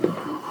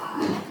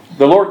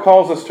The Lord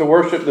calls us to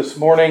worship this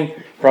morning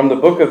from the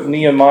book of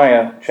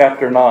Nehemiah,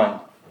 chapter 9.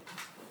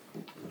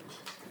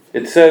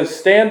 It says,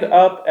 "Stand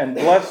up and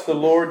bless the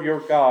Lord your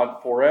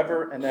God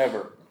forever and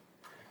ever.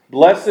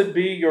 Blessed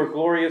be your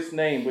glorious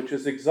name, which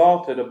is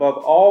exalted above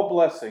all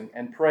blessing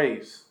and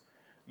praise.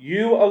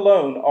 You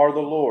alone are the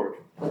Lord.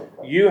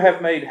 You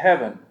have made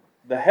heaven,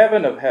 the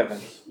heaven of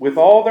heavens, with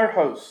all their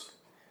hosts,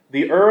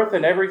 the earth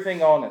and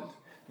everything on it,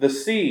 the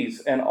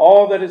seas and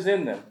all that is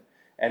in them,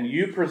 and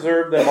you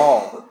preserve them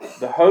all.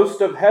 The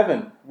host of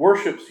heaven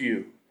worships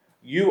you.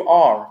 You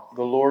are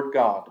the Lord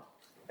God."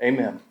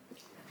 Amen.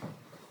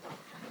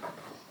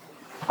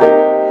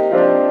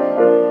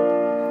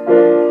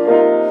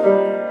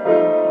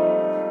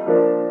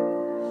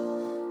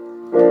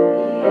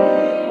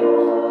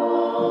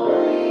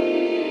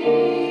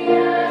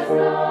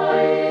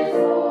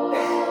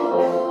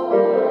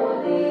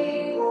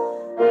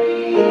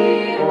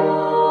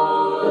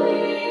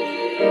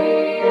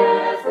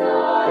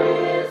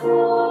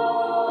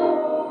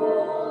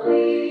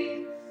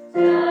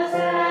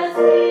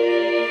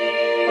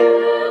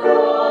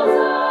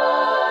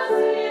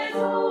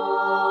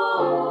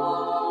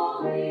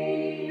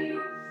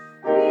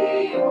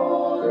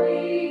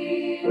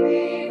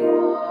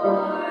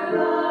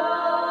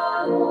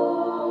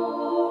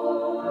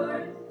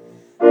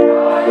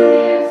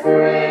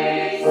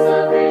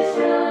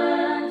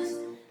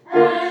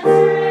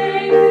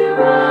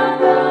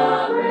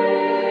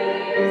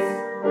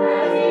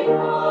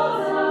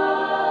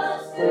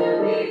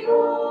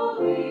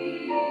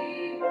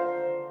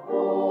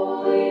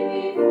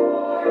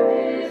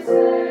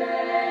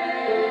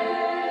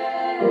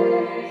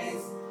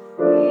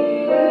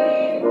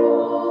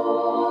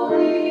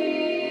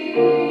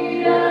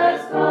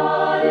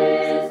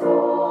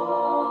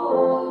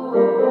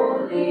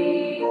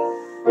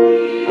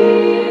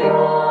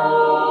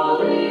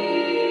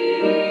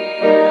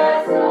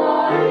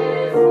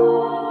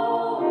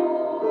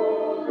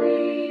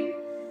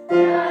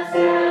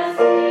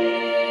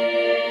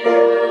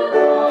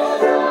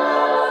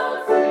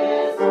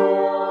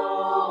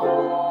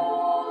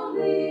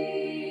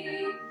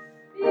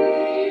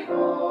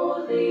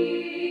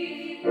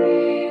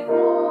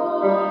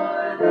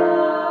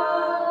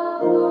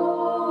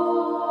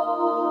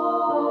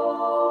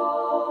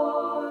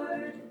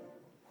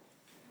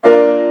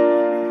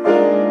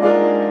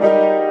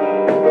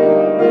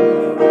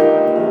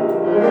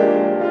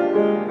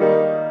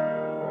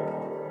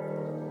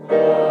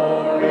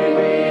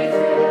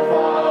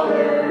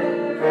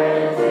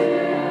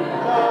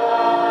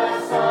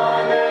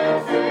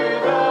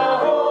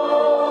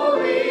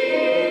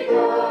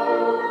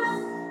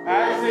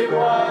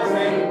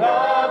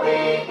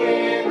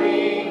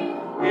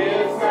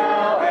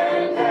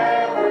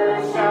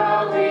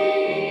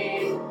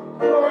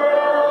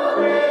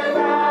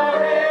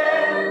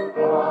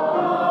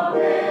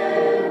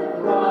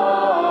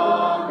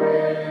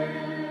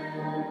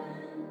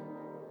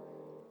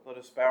 Let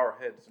us bow our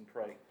heads and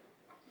pray.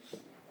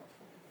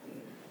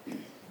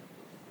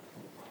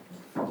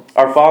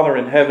 Our Father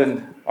in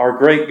heaven, our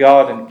great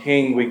God and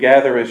King, we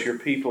gather as your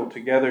people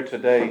together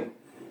today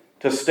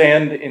to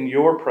stand in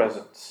your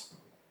presence,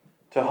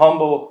 to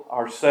humble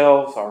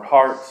ourselves, our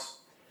hearts,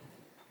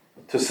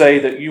 to say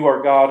that you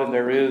are God and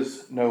there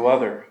is no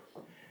other,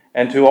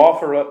 and to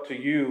offer up to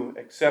you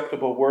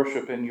acceptable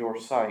worship in your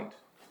sight.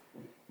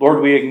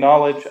 Lord, we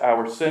acknowledge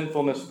our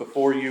sinfulness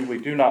before you. We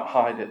do not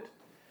hide it.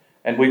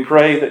 And we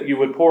pray that you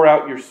would pour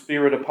out your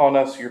Spirit upon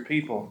us, your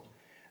people,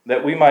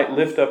 that we might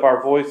lift up our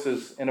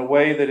voices in a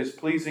way that is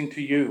pleasing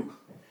to you,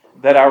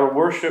 that our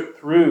worship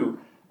through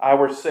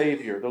our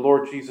Savior, the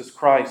Lord Jesus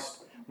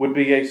Christ, would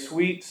be a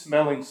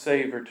sweet-smelling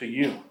savor to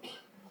you.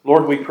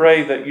 Lord, we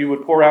pray that you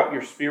would pour out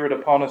your Spirit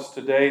upon us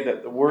today,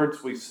 that the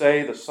words we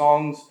say, the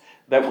songs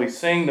that we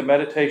sing, the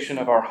meditation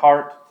of our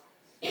heart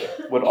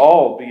would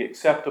all be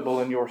acceptable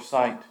in your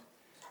sight.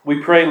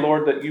 We pray,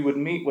 Lord, that you would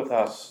meet with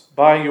us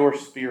by your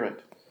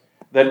Spirit,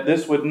 that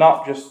this would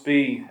not just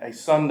be a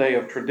Sunday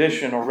of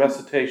tradition or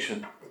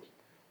recitation,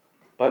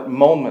 but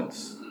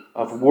moments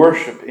of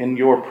worship in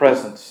your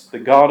presence, the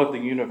God of the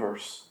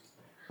universe.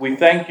 We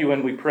thank you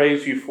and we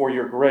praise you for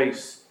your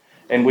grace,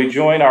 and we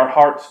join our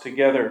hearts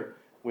together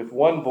with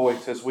one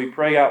voice as we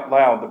pray out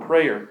loud the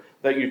prayer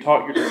that you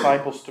taught your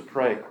disciples to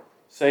pray,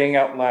 saying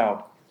out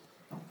loud,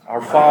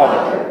 "Our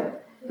Father,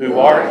 who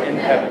art in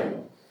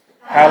heaven,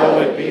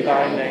 hallowed be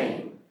thy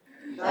name.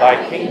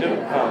 Thy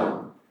kingdom come.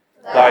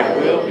 Thy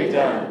will be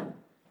done,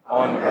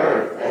 on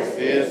earth as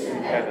it is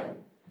in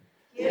heaven.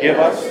 Give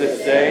us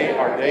this day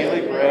our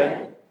daily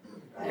bread,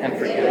 and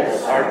forgive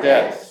us our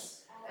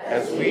debts,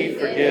 as we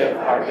forgive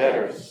our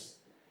debtors.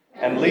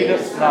 And lead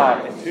us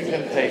not into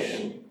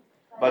temptation,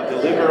 but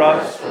deliver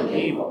us from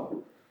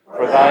evil.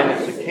 For thine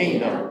is the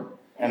kingdom,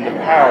 and the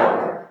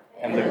power,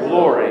 and the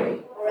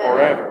glory,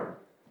 forever.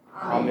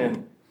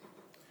 Amen."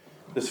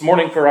 This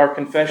morning for our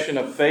confession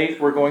of faith,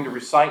 we're going to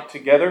recite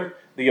together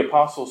the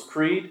Apostles'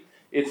 Creed.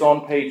 It's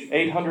on page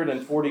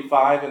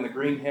 845 in the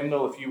green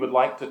hymnal if you would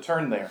like to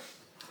turn there.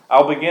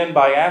 I'll begin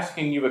by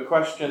asking you a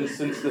question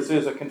since this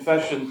is a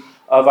confession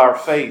of our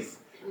faith.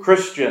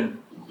 Christian,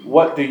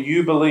 what do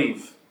you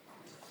believe?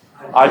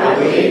 I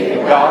believe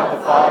in God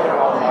the Father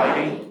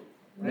Almighty,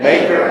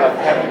 maker of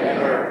heaven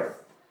and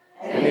earth,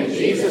 and in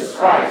Jesus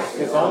Christ,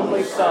 his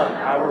only Son,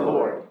 our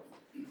Lord,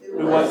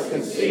 who was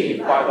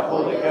conceived by the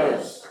Holy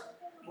Ghost,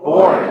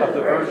 born of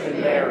the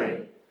Virgin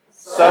Mary,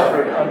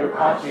 suffered under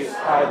Pontius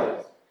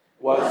Pilate,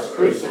 was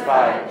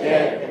crucified,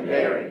 dead, and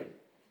buried.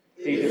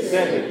 He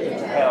descended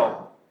into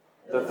hell.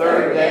 The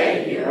third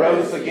day he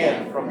rose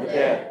again from the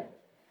dead.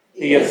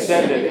 He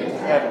ascended into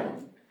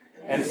heaven,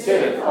 and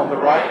sitteth on the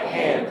right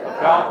hand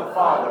of God the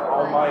Father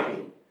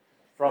Almighty.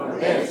 From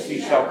thence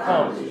he shall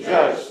come to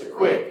judge the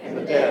quick and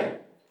the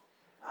dead.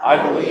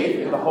 I believe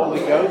in the Holy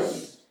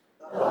Ghost,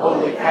 the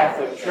Holy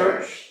Catholic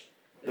Church,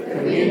 the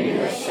communion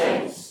of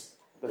saints,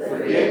 the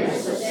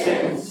forgiveness of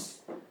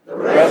sins, the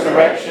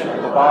resurrection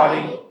of the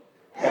body,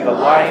 and the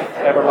life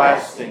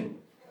everlasting.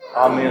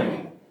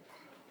 Amen.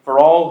 For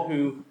all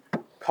who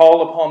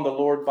call upon the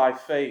Lord by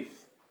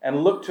faith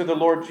and look to the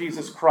Lord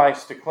Jesus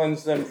Christ to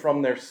cleanse them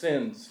from their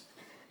sins,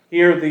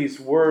 hear these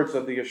words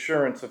of the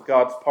assurance of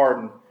God's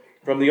pardon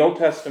from the Old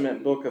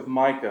Testament book of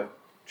Micah,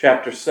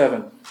 chapter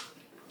 7.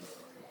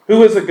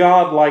 Who is a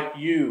God like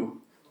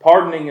you,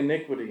 pardoning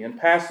iniquity and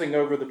passing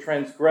over the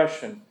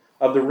transgression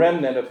of the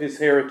remnant of his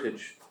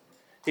heritage?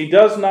 He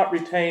does not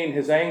retain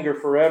his anger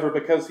forever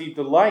because he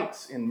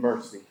delights in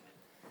mercy.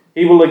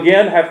 He will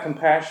again have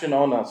compassion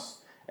on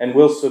us and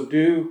will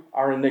subdue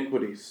our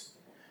iniquities.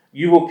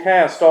 You will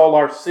cast all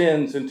our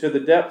sins into the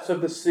depths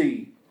of the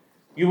sea.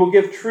 You will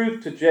give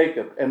truth to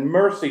Jacob and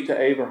mercy to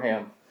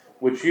Abraham,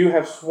 which you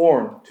have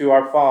sworn to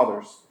our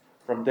fathers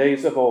from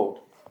days of old.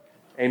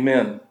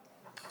 Amen.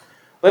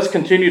 Let's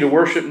continue to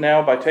worship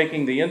now by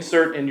taking the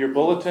insert in your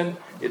bulletin.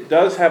 It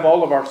does have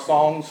all of our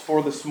songs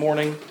for this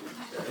morning.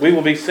 We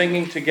will be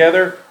singing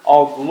together,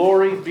 All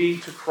Glory Be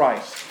to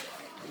Christ.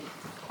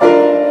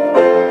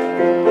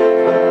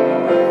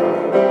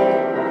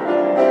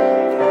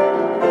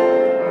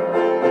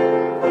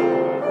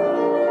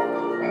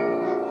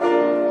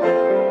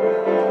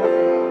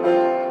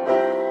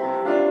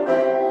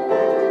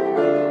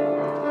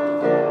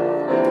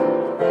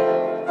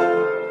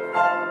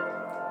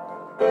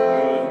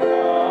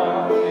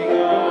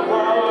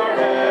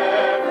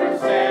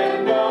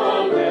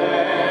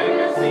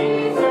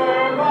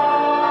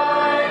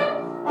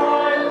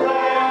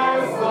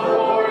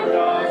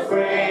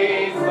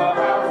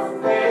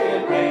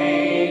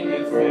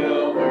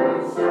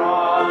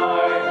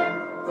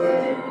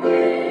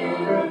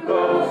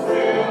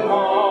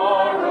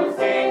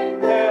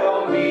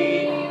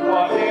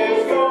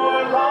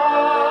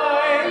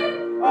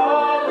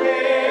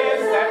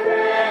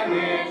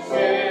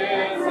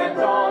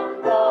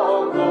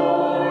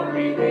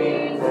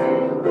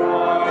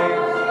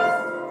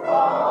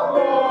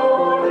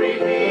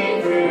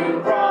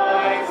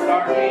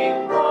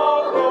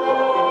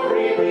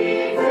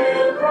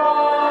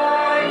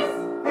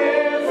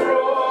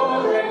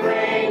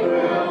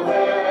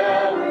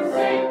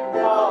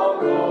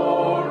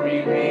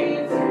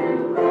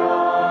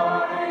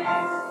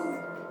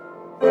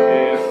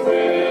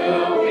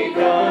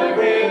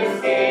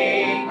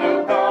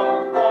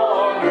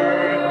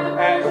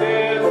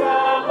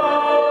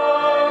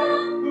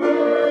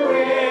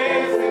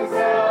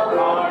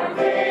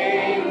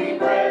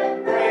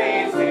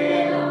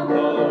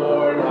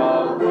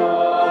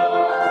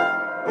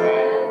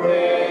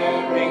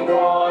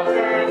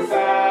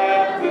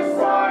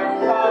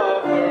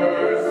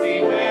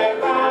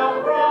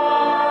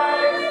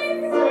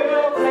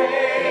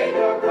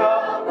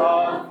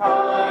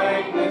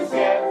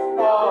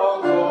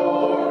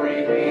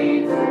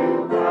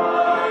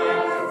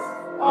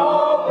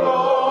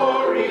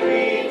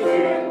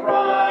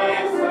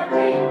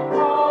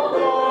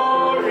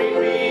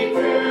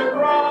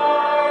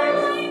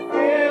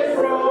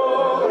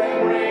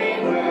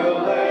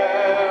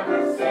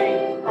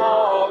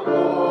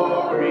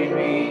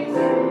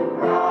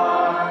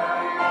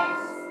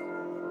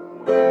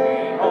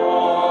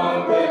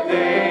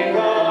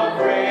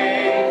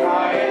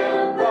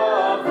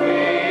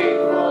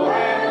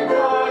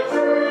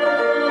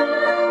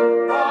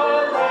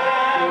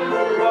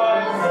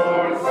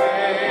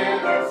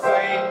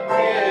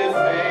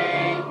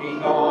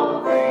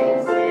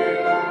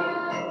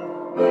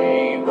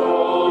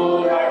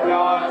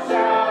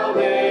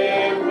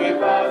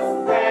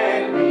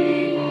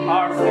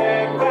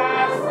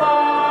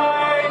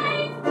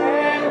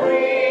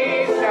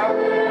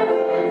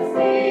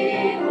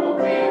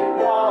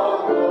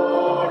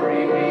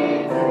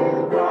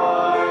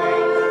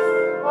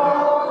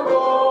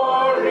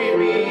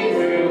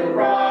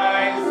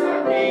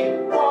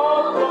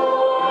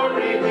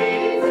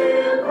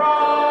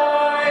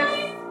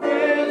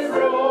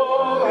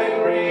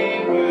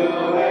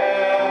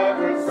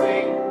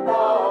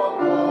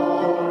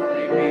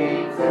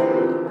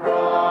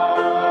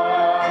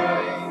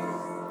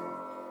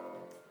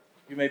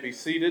 Be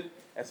seated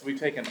as we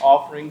take an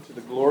offering to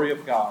the glory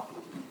of God.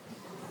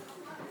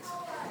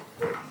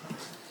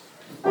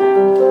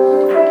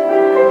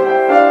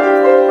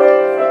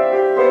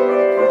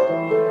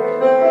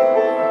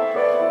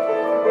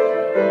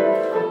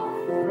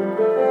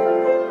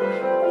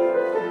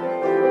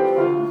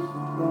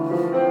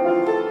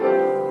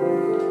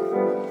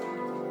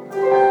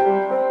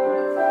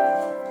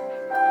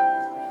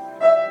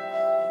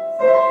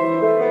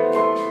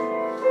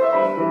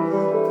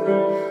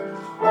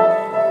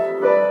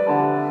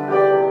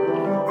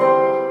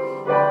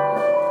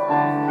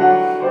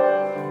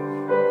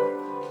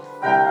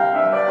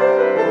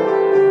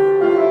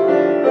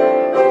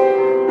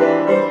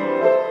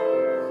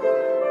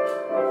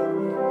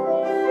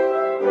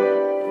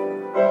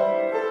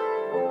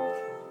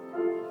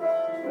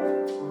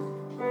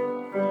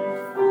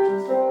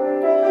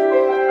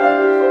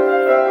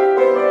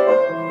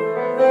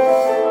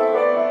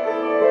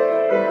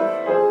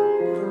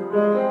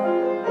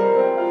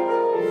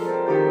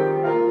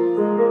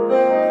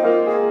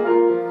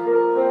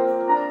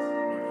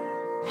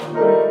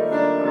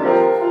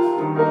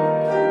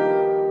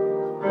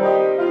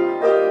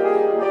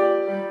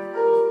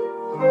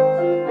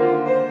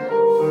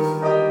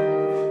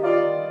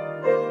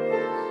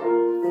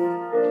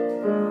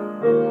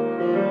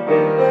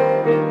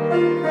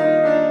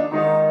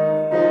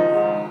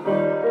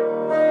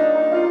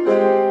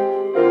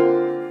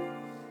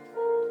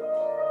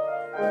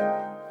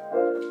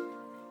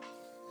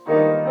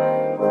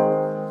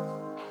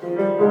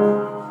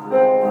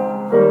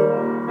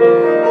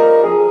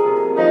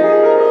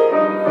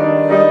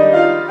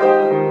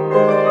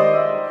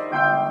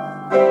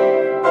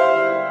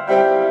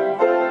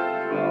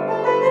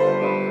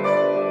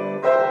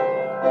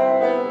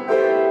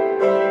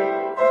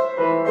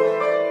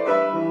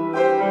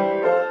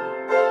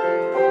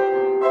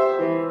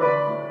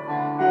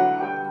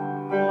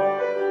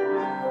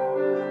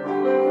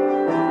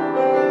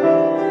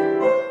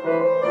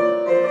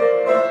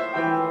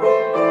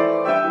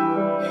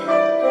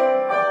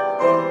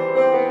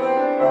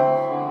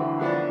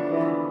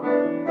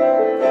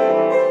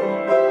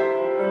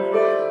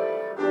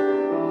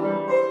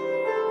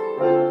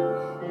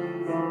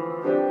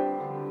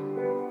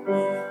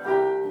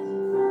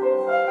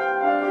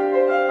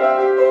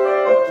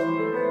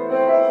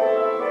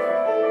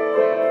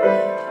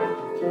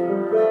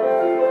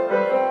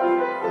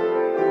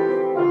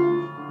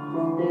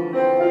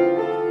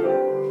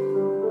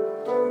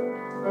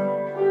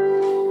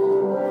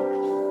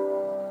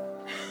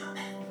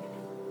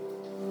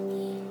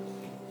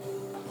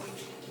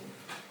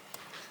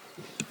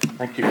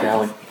 Thank you,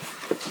 Callie.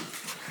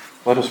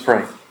 Let us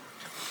pray.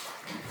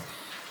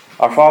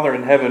 Our Father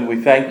in heaven, we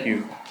thank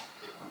you.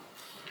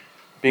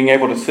 Being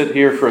able to sit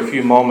here for a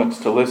few moments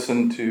to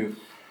listen to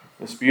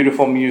this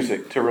beautiful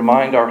music, to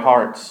remind our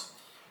hearts,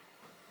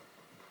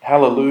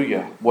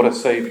 hallelujah, what a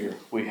Savior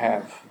we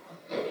have.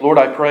 Lord,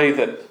 I pray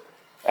that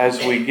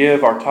as we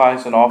give our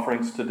tithes and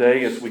offerings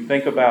today, as we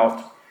think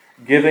about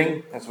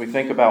giving, as we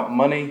think about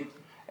money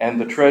and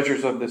the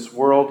treasures of this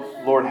world,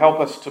 Lord, help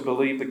us to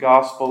believe the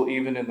gospel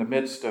even in the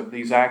midst of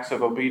these acts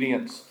of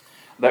obedience,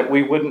 that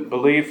we wouldn't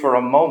believe for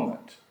a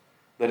moment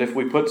that if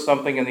we put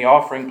something in the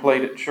offering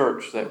plate at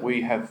church, that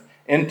we have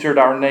entered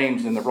our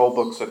names in the roll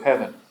books of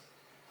heaven,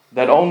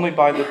 that only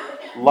by the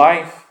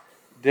life,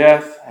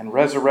 death, and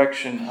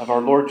resurrection of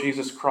our Lord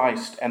Jesus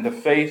Christ and the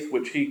faith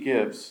which He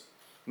gives,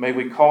 may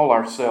we call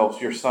ourselves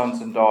your sons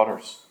and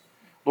daughters.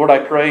 Lord, I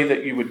pray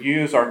that you would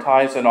use our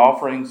tithes and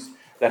offerings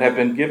that have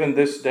been given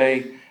this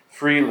day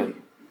freely,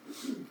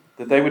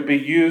 that they would be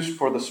used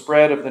for the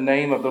spread of the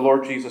name of the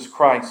Lord Jesus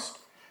Christ,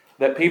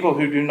 that people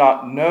who do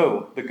not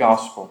know the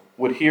gospel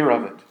would hear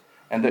of it,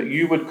 and that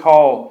you would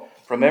call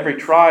from every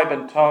tribe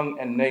and tongue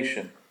and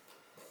nation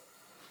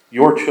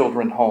your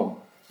children home.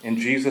 In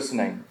Jesus'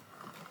 name,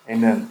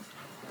 amen.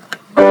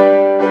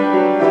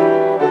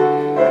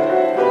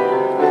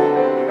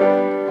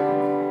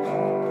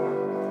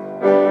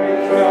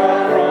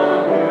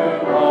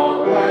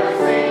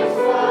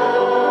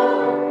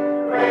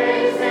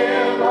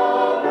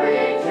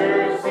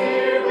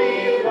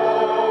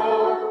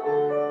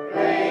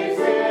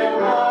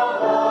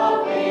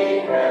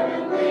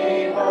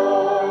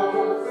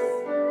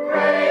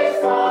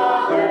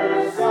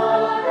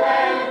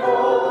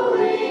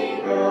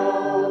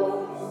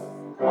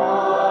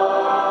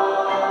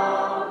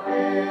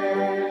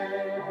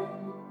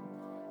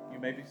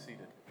 Be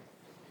seated.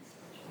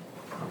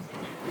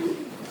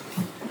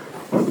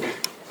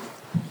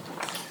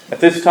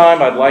 At this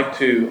time, I'd like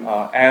to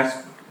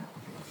ask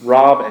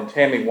Rob and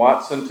Tammy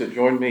Watson to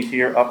join me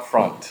here up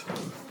front.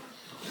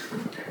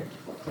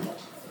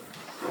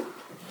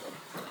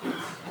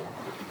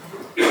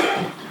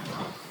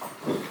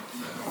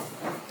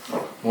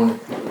 Morning.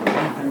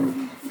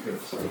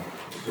 Good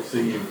to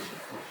see you.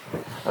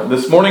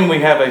 This morning we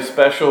have a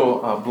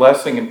special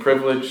blessing and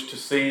privilege to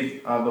see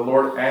the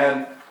Lord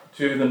add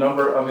to the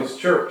number of His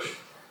church.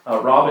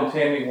 Rob and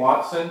Tammy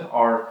Watson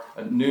are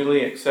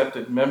newly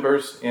accepted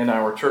members in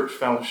our church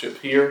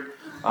fellowship here.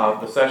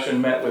 The session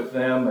met with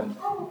them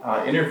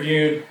and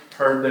interviewed,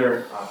 heard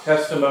their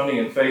testimony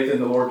and faith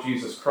in the Lord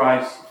Jesus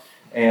Christ,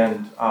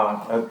 and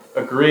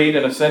agreed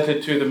and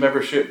assented to the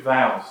membership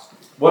vows.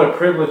 What a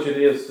privilege it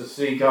is to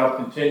see God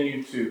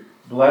continue to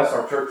bless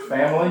our church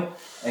family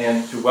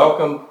and to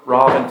welcome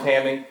Rob and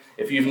Tammy.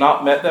 If you've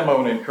not met them, I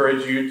want to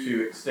encourage you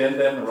to extend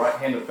them the right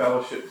hand of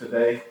fellowship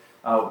today.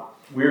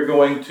 We're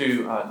going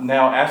to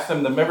now ask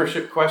them the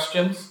membership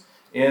questions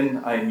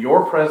in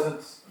your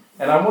presence.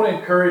 And I want to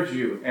encourage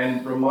you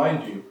and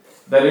remind you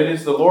that it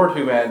is the Lord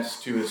who adds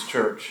to His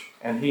church.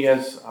 And He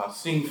has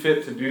seen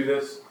fit to do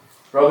this.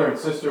 Brother and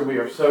sister, we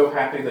are so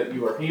happy that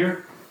you are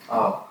here.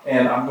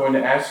 And I'm going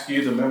to ask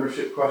you the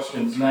membership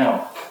questions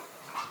now.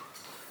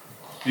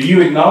 Do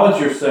you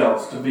acknowledge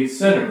yourselves to be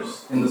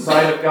sinners in the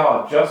sight of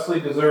God, justly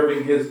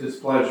deserving His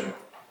displeasure,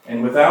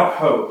 and without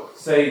hope,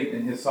 saved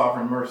in His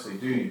sovereign mercy?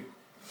 Do you?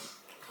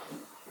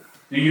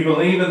 Do you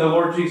believe in the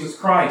Lord Jesus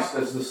Christ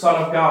as the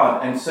Son of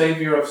God and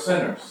Savior of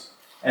sinners?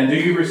 And do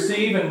you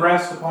receive and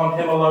rest upon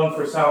Him alone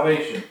for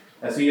salvation,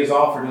 as He is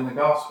offered in the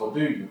gospel?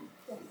 Do you?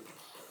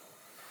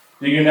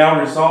 Do you now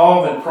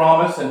resolve and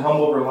promise in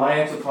humble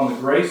reliance upon the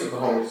grace of the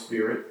Holy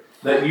Spirit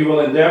that you will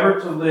endeavor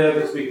to live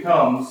as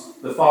becomes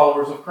the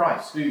followers of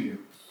Christ? Do you?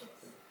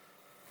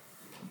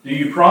 Do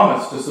you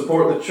promise to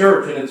support the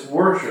church in its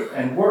worship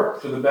and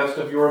work to the best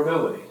of your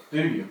ability?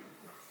 Do you?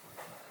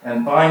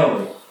 And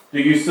finally, do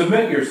you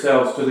submit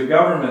yourselves to the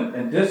government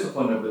and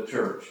discipline of the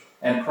church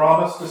and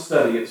promise to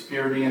study its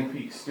purity and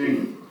peace? Do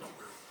you?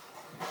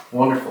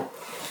 Wonderful.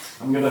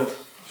 I'm going to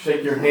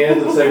shake your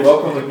hands and say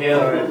welcome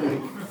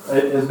again.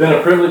 It has been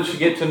a privilege to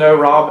get to know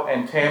Rob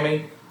and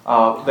Tammy.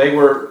 They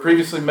were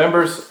previously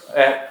members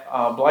at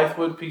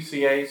Blythewood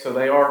PCA, so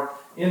they are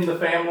in the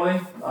family.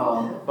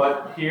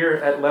 But here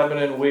at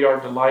Lebanon, we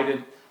are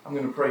delighted. I'm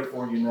going to pray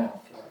for you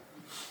now.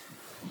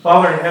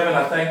 Father in heaven,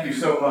 I thank you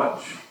so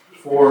much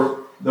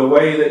for the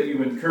way that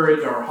you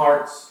encourage our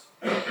hearts,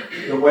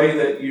 the way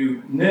that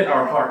you knit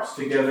our hearts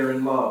together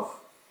in love.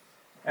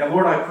 And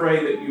Lord, I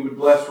pray that you would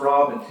bless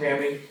Rob and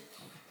Tammy,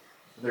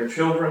 their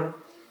children.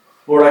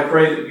 Lord, I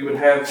pray that you would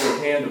have your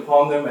hand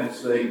upon them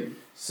as they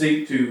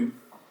seek to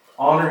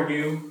honor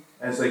you,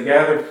 as they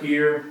gather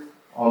here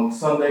on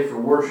Sunday for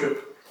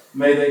worship.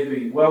 May they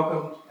be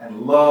welcomed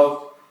and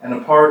loved and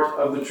a part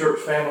of the church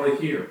family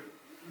here.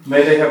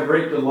 May they have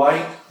great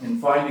delight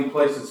in finding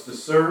places to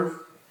serve.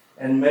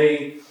 And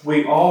may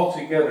we all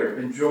together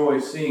enjoy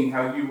seeing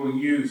how you will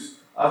use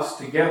us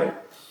together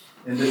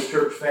in this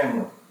church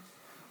family.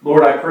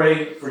 Lord, I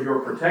pray for your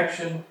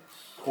protection,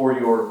 for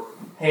your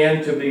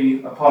hand to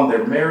be upon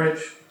their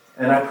marriage.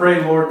 And I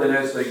pray, Lord, that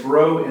as they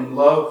grow in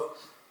love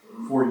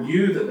for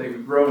you, that they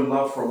would grow in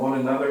love for one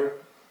another,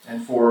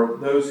 and for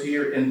those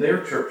here in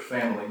their church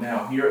family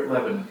now, here at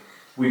Lebanon.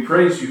 We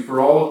praise you for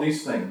all of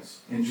these things.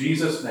 In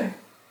Jesus' name,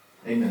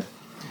 amen.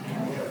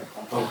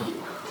 Welcome.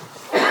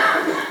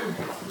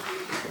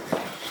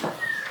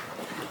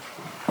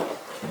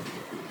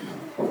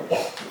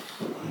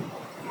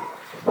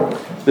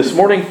 This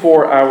morning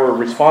for our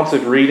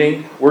responsive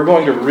reading, we're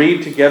going to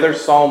read together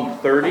Psalm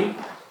 30.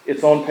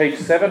 It's on page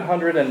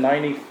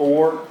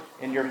 794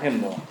 in your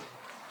hymnal.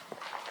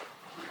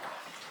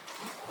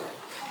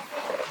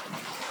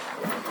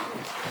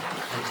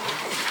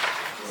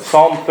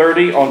 Psalm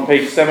 30 on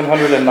page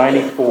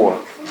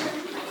 794.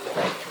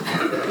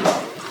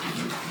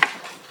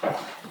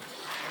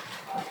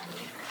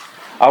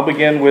 I'll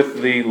begin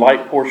with the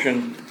light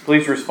portion.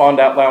 Please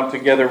respond out loud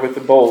together with the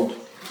bold.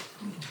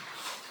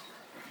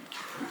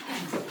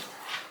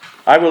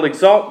 I will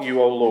exalt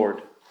you, O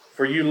Lord,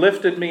 for you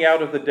lifted me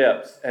out of the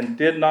depths and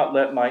did not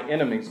let my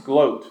enemies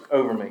gloat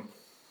over me.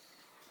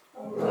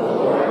 O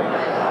Lord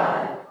my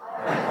God,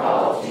 I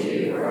call to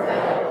you for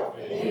help,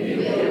 and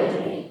you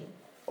healed me.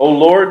 O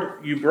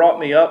Lord, you brought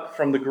me up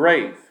from the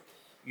grave.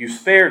 You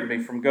spared me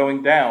from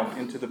going down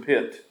into the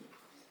pit.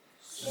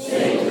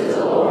 Sing to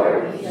the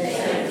Lord, ye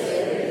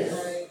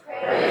saints,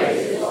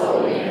 praise his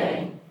holy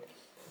name.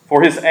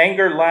 For his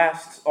anger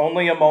lasts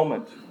only a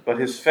moment, but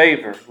his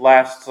favor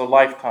lasts a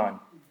lifetime.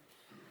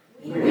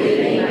 Weeping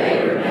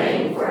may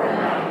remain for a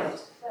night,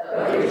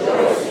 but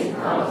rejoicing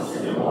comes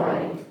in the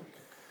morning.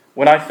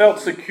 When I felt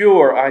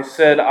secure, I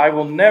said, I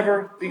will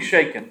never be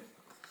shaken.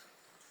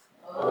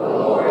 O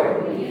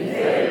Lord, when you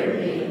favored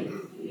me,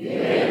 you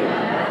made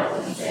my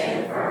mountain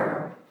stand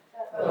firm.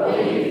 But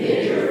when you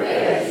hid your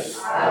face,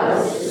 I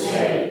was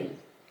dismayed.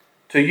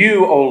 To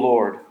you, O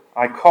Lord,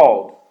 I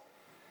called.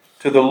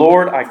 To the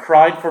Lord I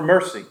cried for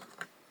mercy.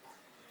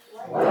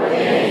 What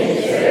end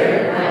is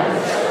there in my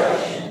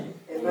destruction?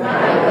 When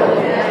I go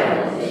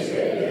down into the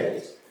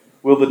pit.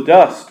 Will the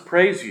dust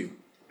praise you?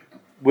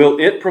 Will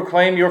it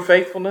proclaim your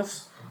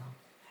faithfulness?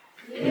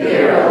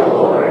 Hear, O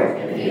Lord,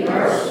 and be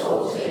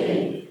merciful to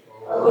me.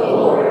 O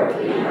Lord,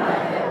 be my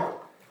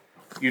help.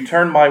 You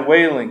turned my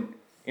wailing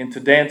into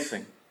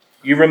dancing.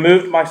 You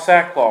removed my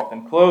sackcloth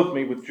and clothed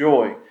me with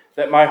joy,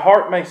 that my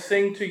heart may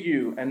sing to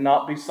you and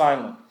not be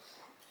silent.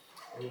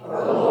 O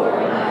Lord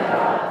my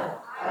God,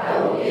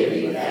 I will give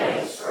you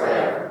thanks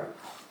forever.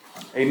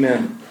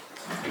 Amen.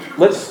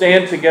 Let's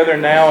stand together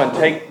now and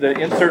take the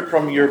insert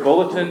from your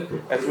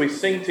bulletin as we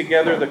sing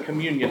together the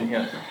communion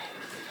hymn.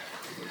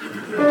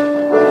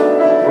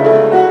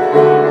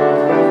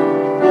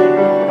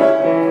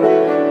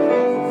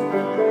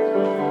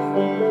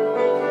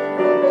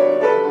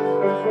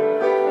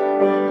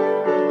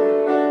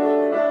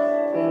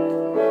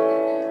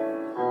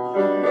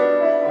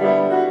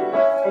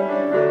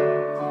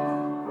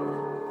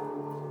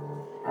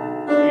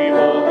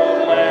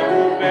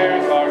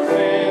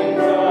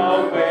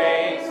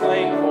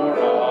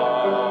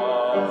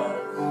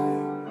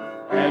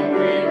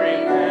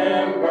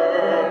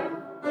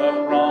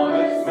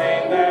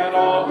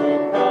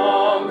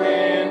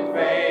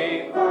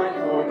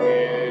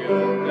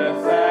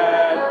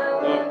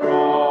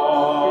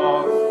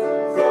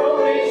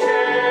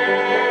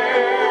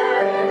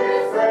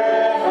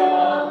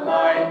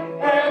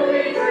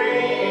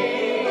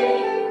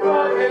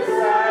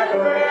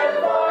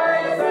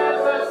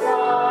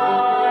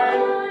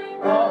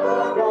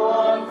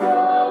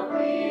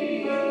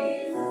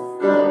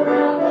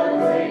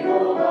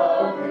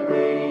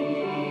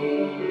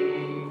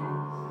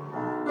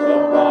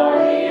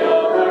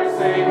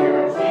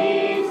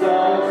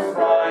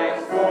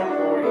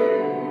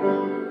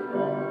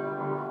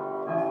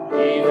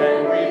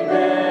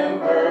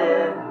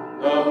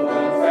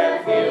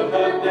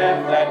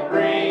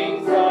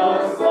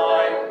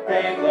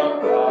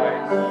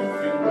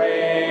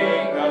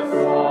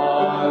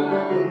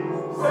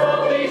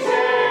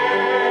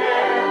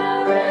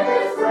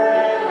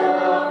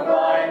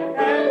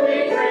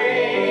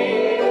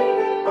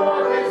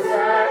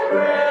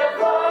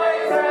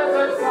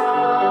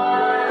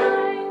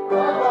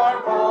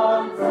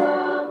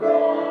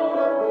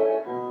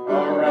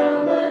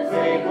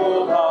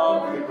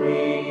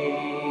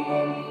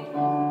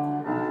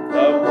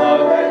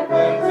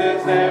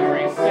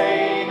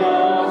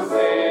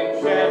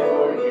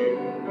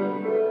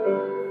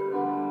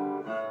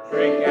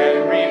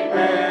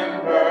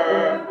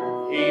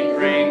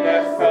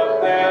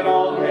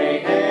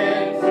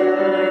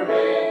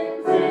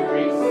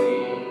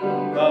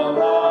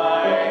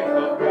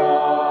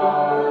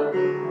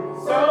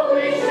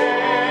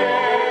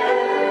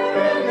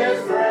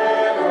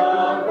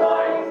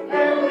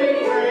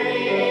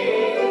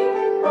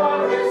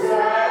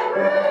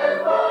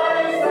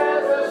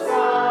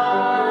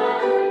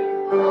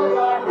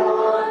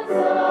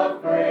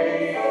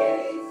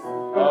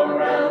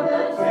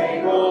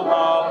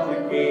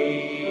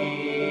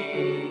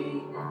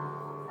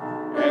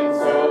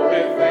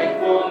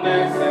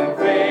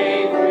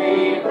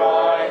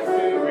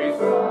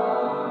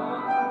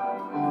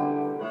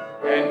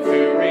 And to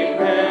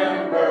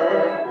remember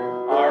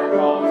our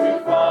call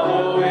to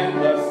follow in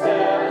the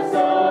steps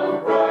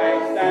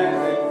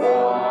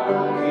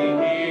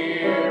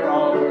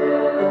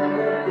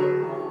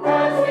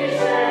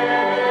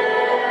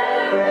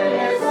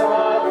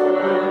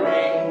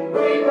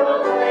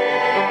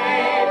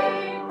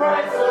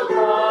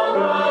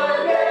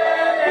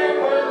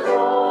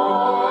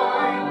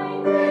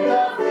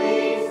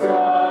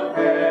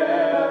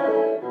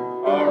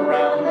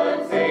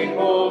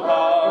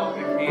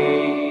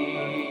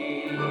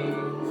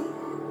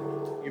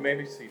You may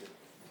be seated.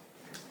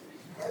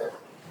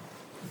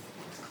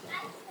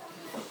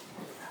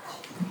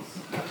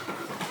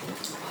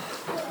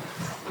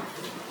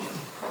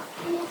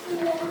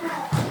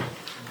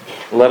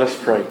 Let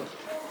us pray.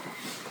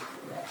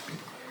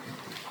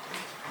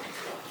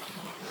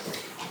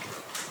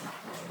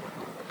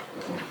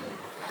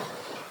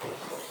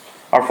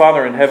 Our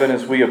Father in heaven,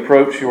 as we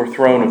approach your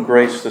throne of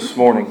grace this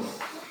morning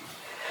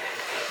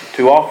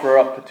to offer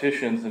up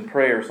petitions and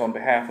prayers on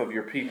behalf of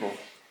your people,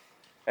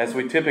 as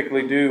we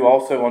typically do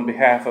also on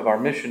behalf of our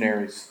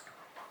missionaries,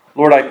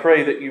 Lord, I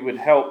pray that you would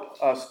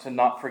help us to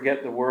not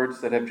forget the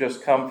words that have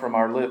just come from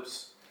our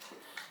lips,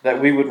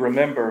 that we would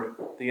remember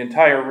the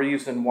entire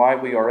reason why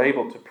we are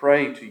able to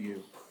pray to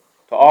you,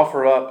 to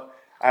offer up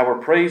our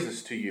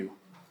praises to you,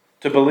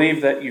 to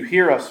believe that you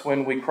hear us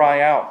when we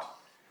cry out.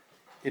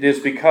 It is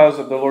because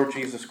of the Lord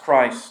Jesus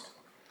Christ,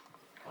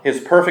 his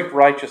perfect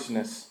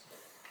righteousness,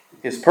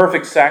 his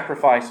perfect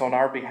sacrifice on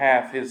our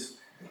behalf, his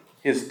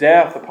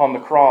death upon the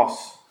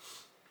cross,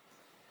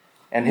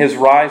 and his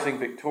rising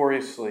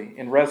victoriously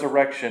in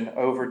resurrection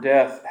over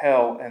death,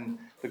 hell, and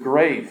the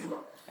grave,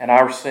 and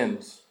our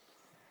sins.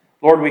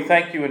 Lord, we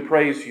thank you and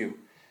praise you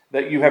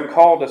that you have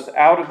called us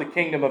out of the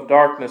kingdom of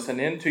darkness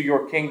and into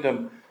your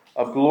kingdom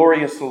of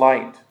glorious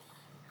light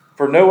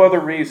for no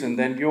other reason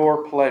than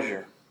your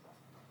pleasure.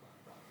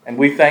 And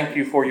we thank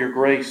you for your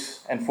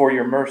grace and for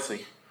your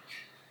mercy.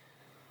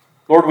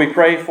 Lord, we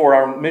pray for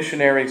our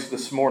missionaries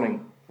this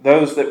morning,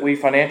 those that we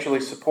financially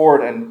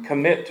support and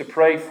commit to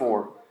pray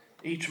for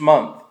each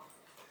month.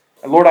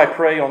 And Lord, I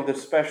pray on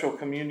this special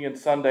Communion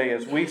Sunday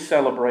as we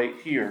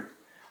celebrate here,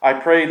 I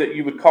pray that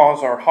you would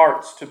cause our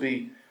hearts to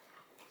be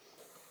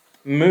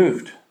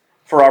moved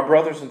for our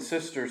brothers and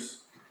sisters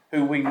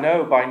who we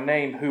know by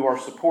name who are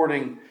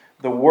supporting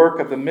the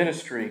work of the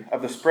ministry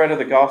of the spread of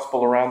the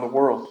gospel around the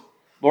world.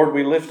 Lord,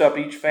 we lift up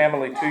each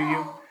family to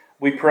you.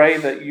 We pray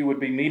that you would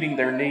be meeting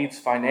their needs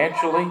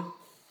financially,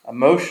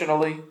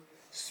 emotionally,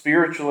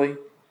 spiritually,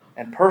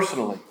 and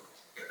personally.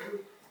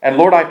 And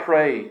Lord, I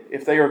pray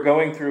if they are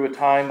going through a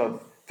time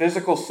of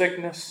physical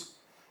sickness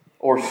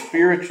or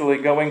spiritually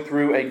going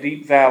through a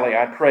deep valley,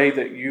 I pray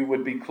that you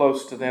would be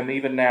close to them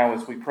even now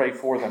as we pray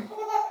for them.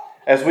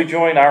 As we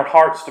join our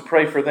hearts to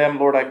pray for them,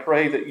 Lord, I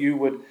pray that you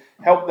would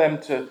help them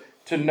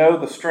to know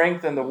the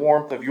strength and the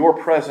warmth of your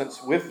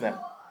presence with them.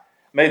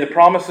 May the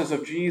promises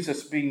of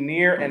Jesus be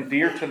near and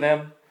dear to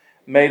them.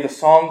 May the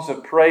songs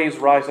of praise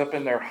rise up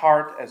in their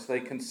heart as they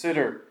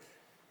consider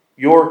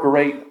your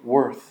great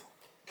worth.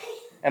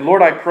 And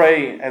Lord, I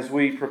pray as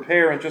we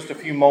prepare in just a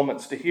few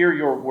moments to hear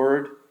your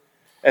word,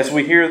 as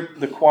we hear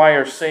the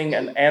choir sing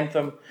an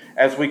anthem,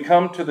 as we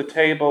come to the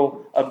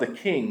table of the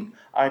King,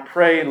 I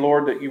pray,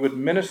 Lord, that you would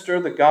minister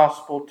the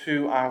gospel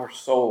to our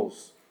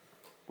souls.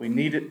 We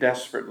need it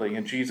desperately.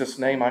 In Jesus'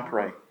 name I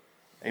pray.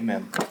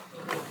 Amen.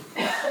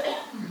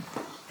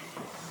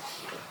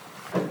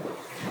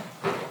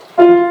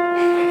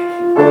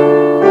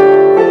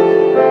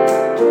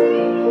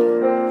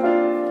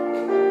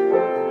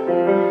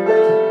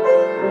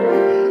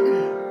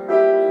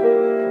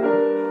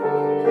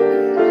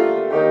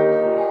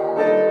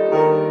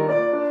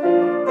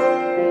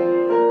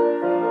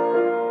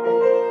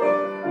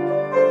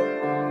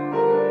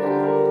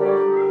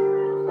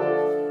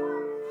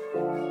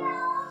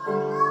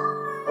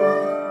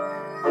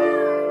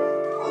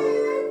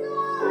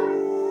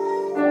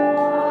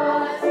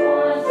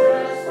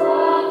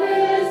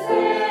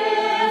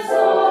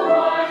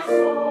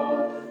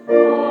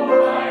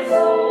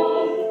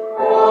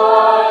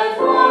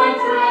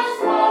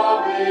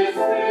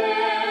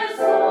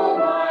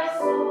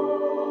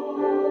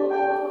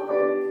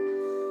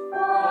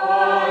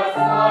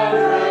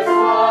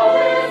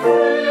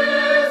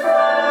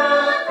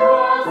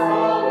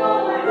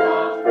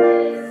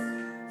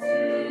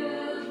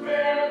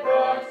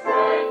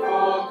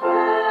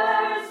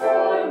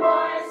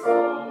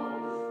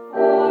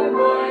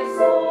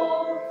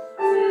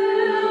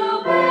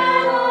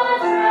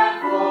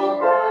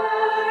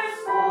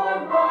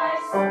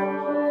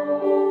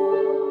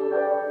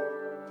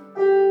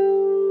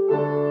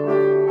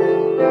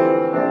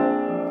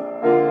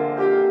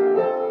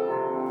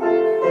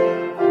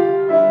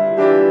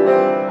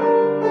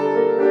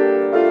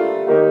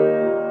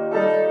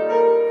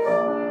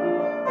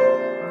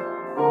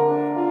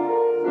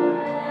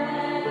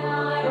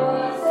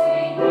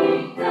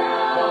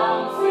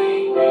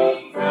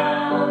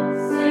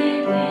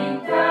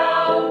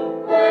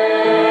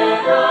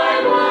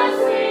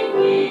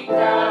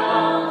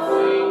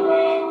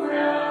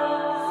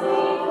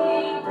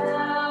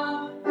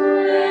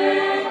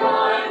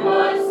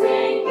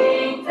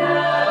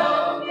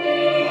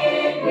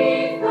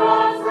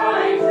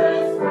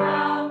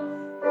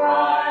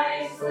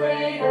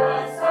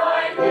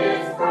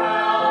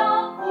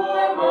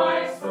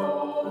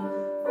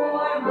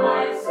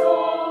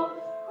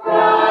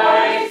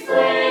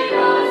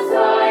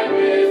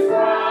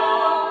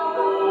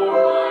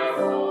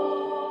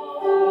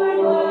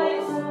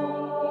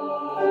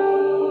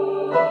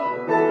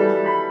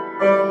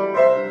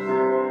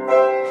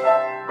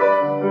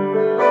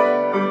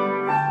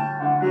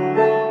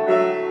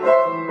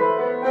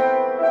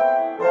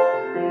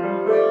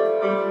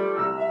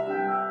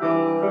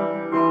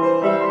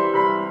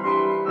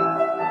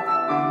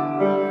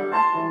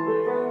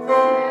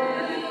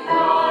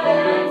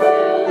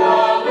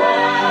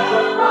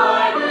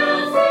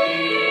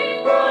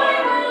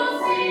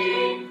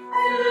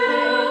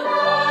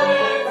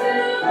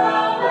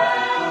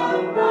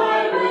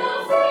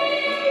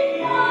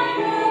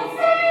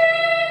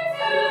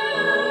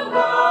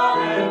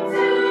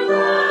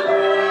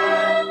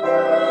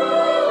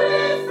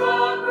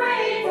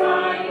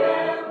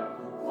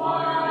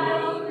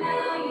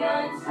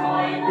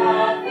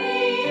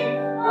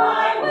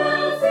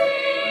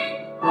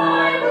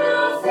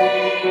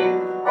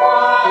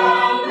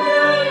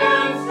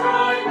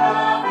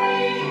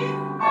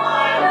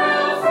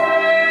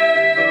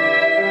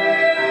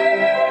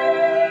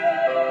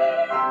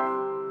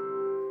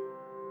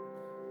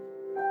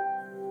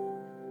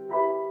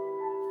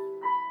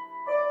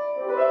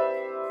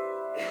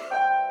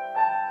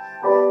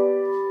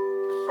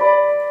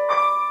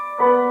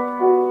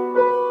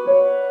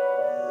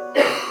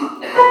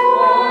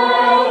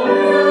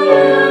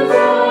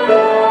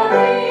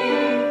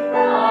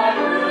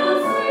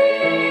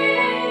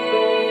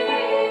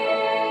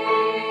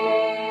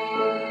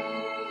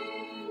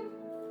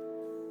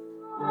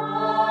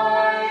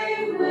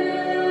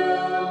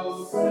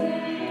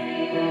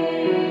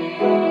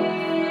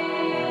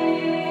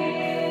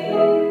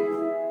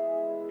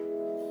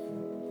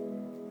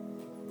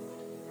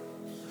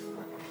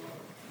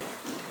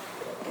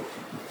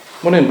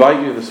 I want to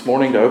invite you this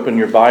morning to open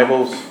your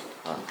Bibles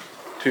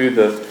to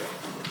the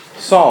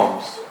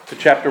Psalms, to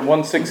chapter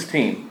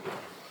 116.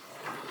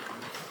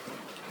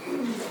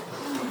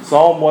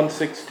 Psalm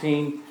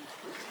 116.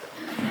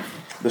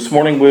 This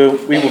morning we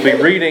will be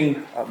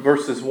reading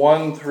verses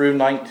 1 through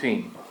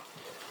 19.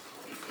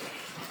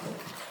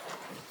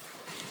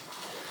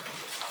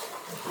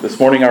 This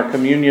morning our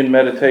communion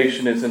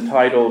meditation is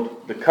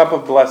entitled, The Cup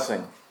of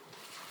Blessing.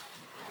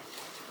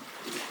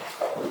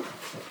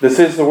 This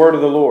is the word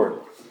of the Lord.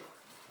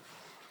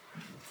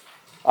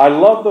 I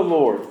love the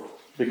Lord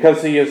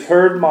because He has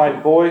heard my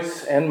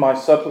voice and my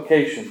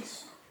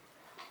supplications.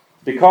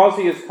 Because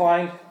He has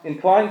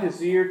inclined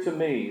His ear to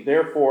me,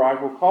 therefore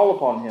I will call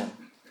upon Him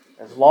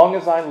as long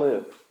as I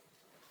live.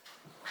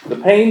 The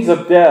pains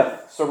of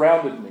death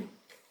surrounded me,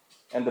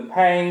 and the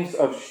pangs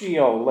of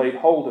Sheol laid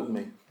hold of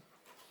me.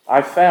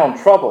 I found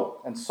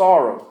trouble and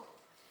sorrow.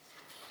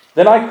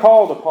 Then I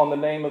called upon the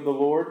name of the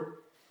Lord.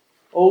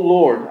 O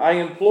Lord, I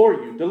implore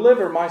you,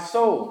 deliver my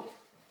soul.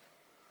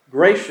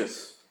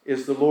 Gracious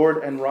is the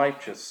Lord and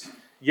righteous.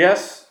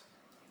 Yes,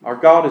 our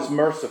God is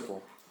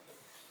merciful.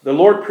 The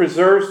Lord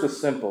preserves the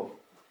simple.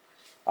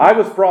 I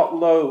was brought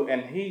low,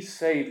 and He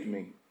saved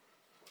me.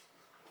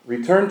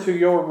 Return to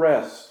your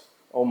rest,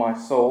 O my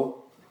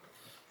soul,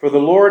 for the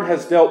Lord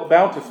has dealt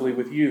bountifully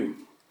with you.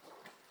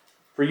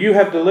 For you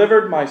have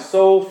delivered my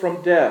soul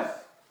from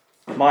death,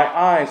 my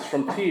eyes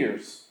from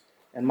tears,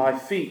 and my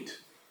feet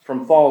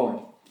from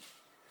falling.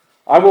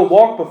 I will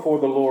walk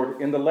before the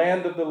Lord in the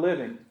land of the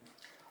living.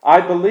 I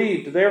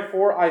believed,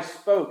 therefore I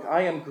spoke.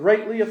 I am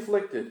greatly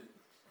afflicted.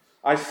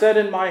 I said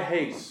in my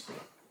haste,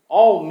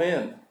 all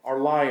men are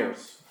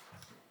liars.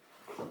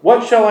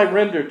 What shall I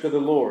render to the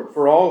Lord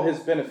for all His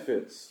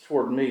benefits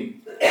toward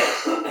me?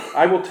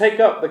 I will take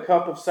up the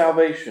cup of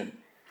salvation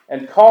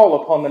and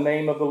call upon the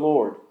name of the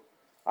Lord.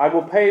 I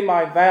will pay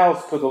my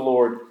vows to the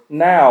Lord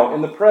now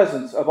in the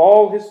presence of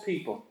all His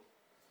people.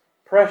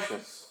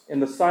 Precious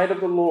in the sight of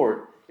the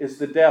Lord is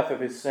the death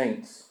of His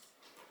saints.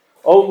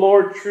 O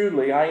Lord,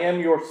 truly I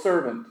am your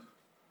servant.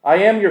 I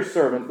am your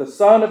servant, the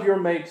son of your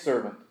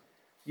maidservant.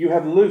 You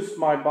have loosed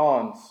my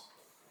bonds.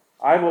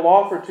 I will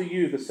offer to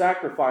you the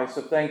sacrifice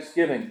of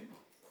thanksgiving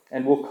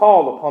and will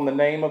call upon the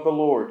name of the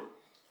Lord.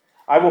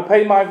 I will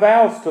pay my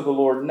vows to the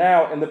Lord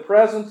now in the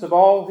presence of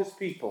all His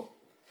people,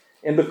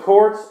 in the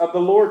courts of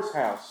the Lord's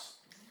house,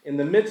 in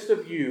the midst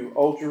of you,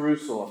 O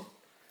Jerusalem.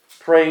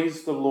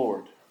 Praise the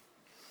Lord.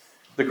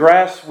 The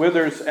grass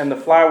withers and the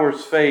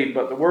flowers fade,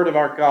 but the word of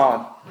our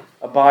God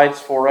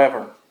abides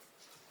forever.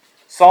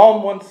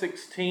 Psalm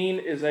 116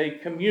 is a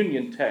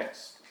communion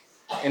text.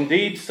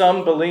 Indeed,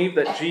 some believe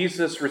that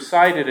Jesus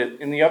recited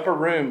it in the upper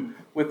room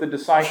with the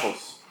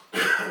disciples.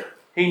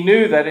 He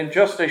knew that in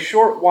just a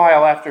short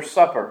while after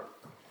supper,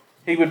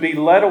 He would be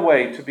led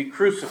away to be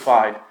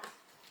crucified.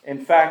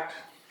 In fact,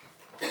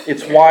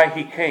 it's why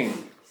He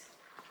came.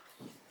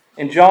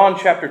 In John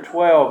chapter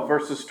 12,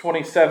 verses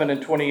 27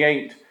 and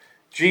 28,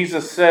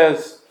 Jesus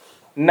says,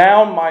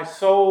 Now my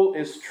soul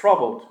is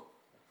troubled.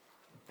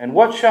 And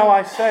what shall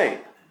I say?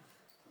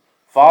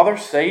 Father,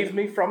 save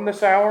me from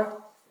this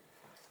hour?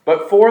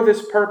 But for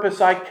this purpose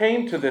I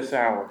came to this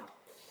hour.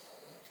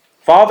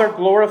 Father,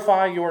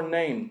 glorify your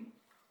name.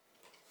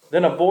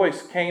 Then a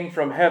voice came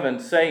from heaven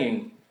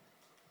saying,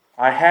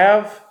 I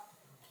have,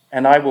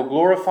 and I will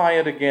glorify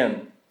it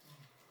again.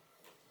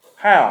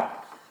 How?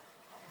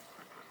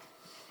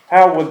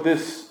 How would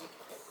this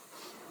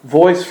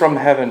voice from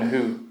heaven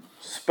who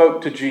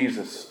spoke to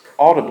Jesus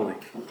audibly,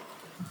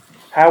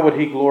 how would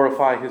He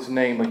glorify His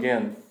name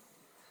again?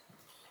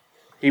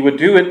 He would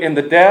do it in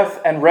the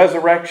death and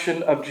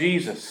resurrection of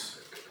Jesus.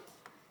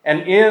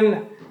 And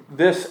in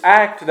this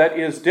act that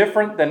is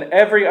different than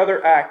every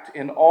other act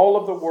in all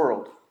of the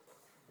world,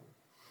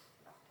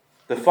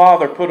 the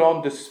Father put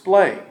on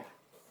display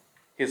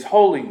His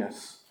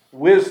holiness,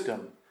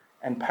 wisdom,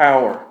 and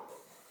power.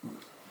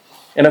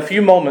 In a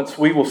few moments,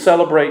 we will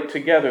celebrate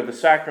together the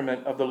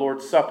sacrament of the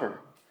Lord's Supper.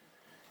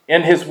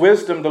 In His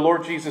wisdom, the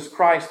Lord Jesus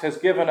Christ has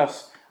given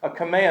us a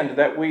command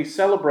that we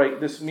celebrate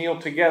this meal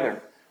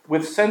together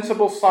with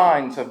sensible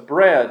signs of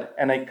bread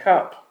and a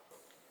cup.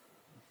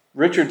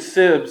 Richard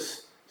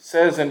Sibbes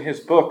says in his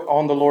book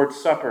on the Lord's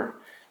Supper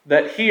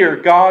that here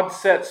God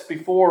sets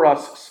before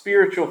us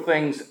spiritual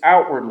things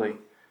outwardly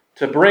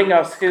to bring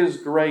us His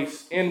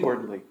grace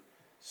inwardly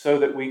so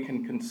that we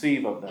can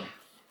conceive of them.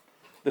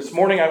 This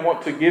morning I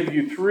want to give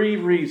you 3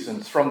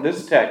 reasons from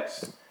this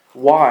text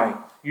why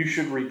you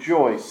should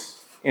rejoice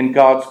in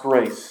God's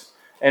grace.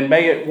 And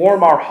may it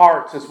warm our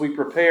hearts as we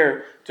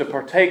prepare to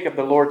partake of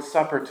the Lord's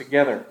Supper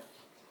together.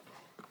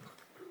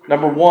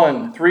 Number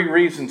 1, 3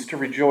 reasons to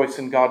rejoice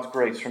in God's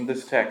grace from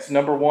this text.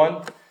 Number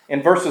 1,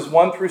 in verses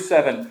 1 through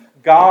 7,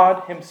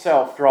 God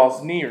Himself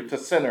draws near to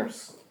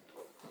sinners.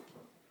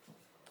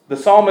 The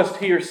psalmist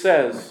here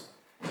says,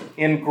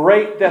 in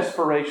great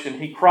desperation,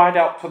 he cried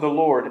out to the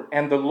Lord,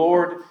 and the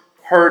Lord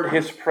heard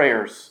his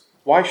prayers.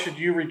 Why should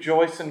you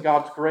rejoice in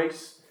God's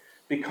grace?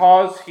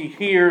 Because He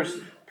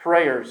hears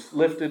prayers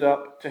lifted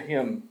up to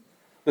Him.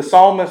 The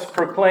psalmist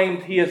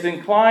proclaimed, He has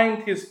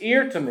inclined His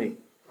ear to me.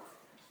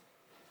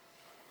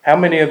 How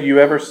many of you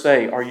ever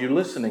say, "Are you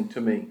listening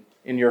to me?"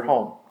 in your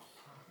home?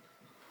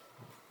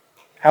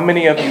 How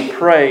many of you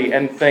pray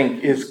and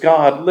think, "Is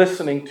God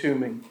listening to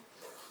me?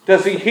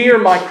 Does He hear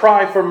my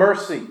cry for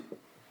mercy?"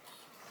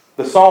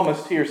 The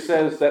psalmist here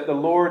says that the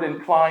Lord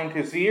inclined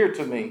His ear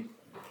to me.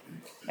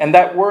 And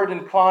that word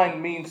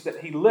inclined means that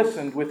He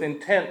listened with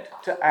intent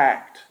to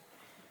act.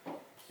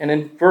 And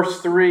in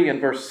verse 3 and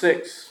verse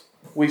 6,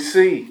 we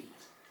see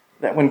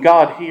that when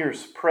God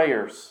hears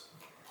prayers,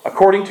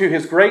 according to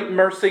His great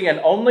mercy and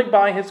only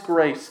by His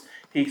grace,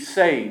 He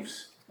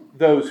saves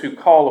those who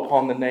call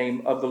upon the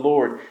name of the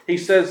Lord. He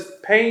says,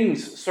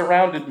 "Pains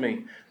surrounded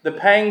me. The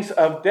pangs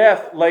of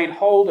death laid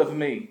hold of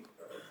me,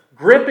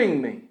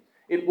 gripping me."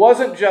 It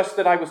wasn't just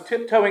that I was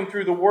tiptoeing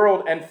through the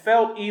world and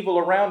felt evil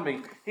around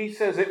me. He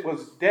says it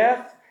was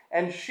death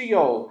and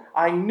Sheol.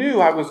 I knew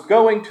I was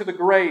going to the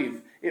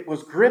grave. It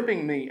was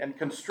gripping me and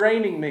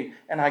constraining me,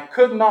 and I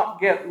could not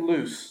get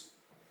loose.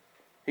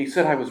 He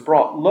said I was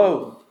brought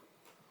low,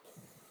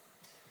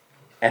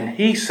 and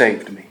He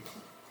saved me.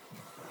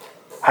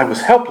 I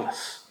was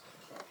helpless,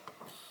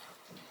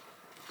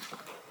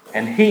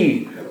 and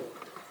He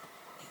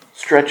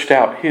stretched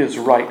out His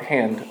right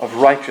hand of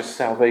righteous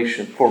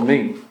salvation for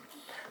me.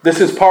 This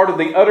is part of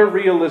the utter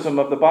realism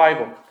of the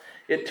Bible.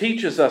 It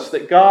teaches us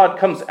that God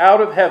comes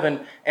out of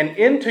heaven and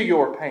into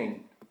your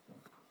pain.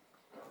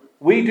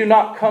 We do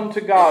not come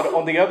to God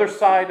on the other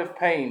side of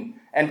pain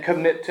and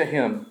commit to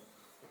Him.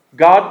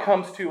 God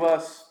comes to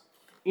us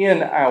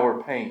in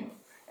our pain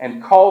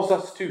and calls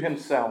us to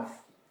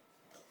Himself.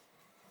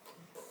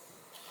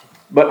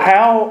 But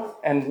how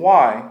and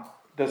why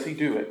does He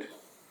do it?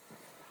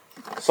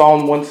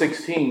 Psalm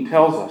 116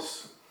 tells us.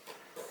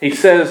 He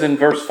says in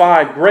verse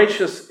 5,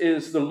 "Gracious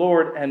is the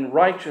Lord and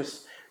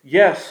righteous.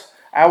 Yes,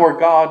 our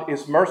God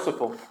is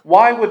merciful."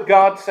 Why would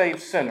God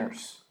save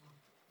sinners?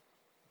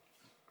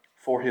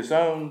 For His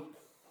own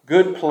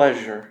good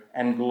pleasure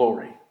and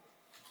glory.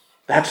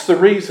 That's the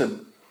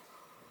reason.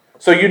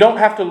 So you don't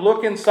have to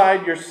look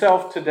inside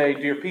yourself today,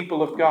 dear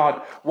people of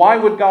God. Why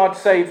would God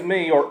save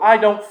me? Or I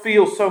don't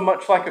feel so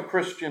much like a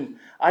Christian.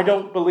 I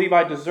don't believe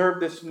I deserve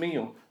this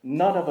meal.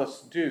 None of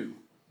us do.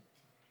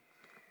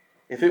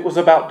 If it was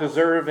about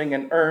deserving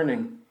and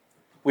earning,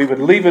 we would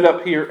leave it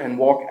up here and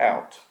walk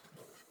out.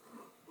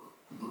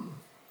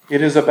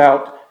 It is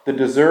about the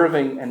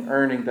deserving and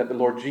earning that the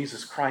Lord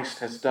Jesus Christ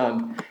has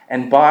done.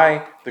 And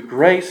by the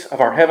grace of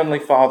our Heavenly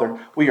Father,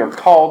 we are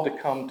called to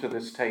come to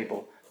this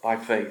table by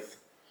faith.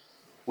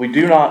 We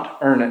do not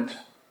earn it.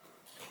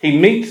 He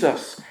meets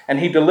us and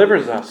He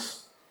delivers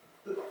us.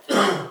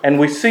 And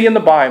we see in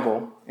the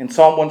Bible, in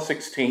Psalm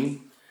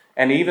 116,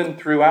 and even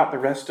throughout the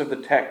rest of the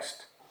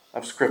text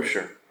of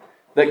Scripture,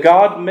 that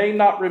God may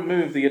not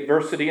remove the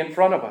adversity in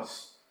front of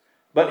us,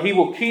 but He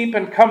will keep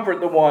and comfort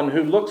the one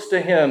who looks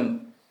to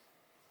Him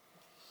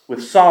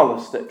with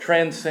solace that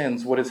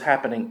transcends what is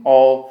happening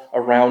all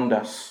around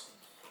us.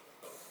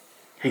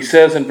 He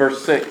says in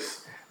verse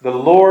 6, "The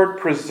Lord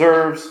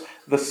preserves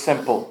the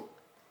simple."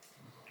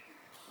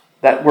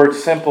 That word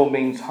simple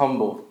means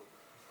humble.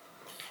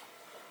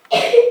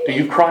 Do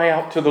you cry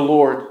out to the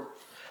Lord?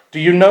 Do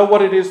you know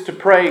what it is to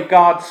pray,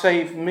 "God,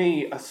 save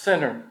me, a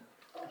sinner"?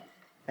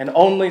 And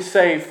only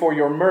save for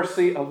your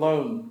mercy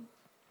alone.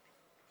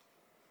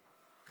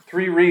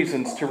 3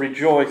 reasons to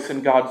rejoice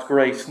in God's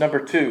grace. Number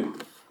 2,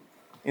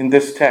 in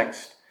this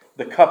text,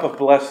 the cup of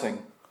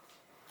blessing.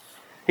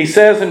 He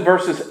says in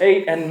verses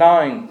 8 and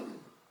 9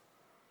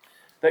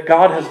 that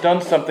God has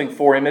done something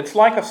for him. It's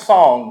like a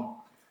song.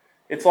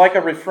 It's like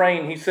a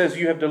refrain. He says,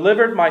 "You have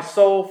delivered my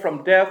soul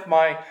from death,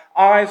 my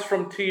eyes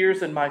from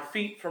tears, and my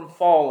feet from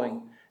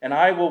falling. And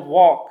I will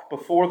walk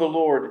before the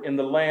Lord in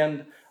the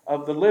land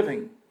of the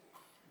living."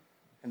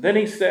 And then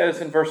he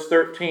says in verse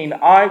 13,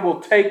 "I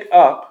will take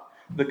up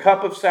the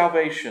cup of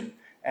salvation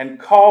and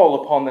call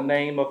upon the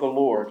name of the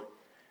Lord."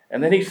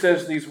 And then he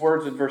says these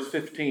words in verse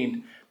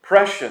 15,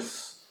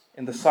 "Precious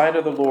in the sight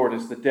of the Lord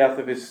is the death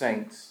of His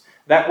saints."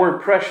 That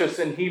word precious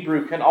in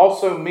Hebrew can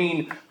also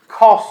mean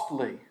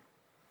costly.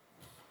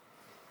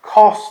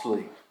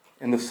 Costly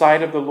in the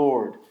sight of the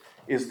Lord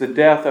is the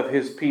death of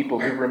His people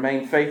who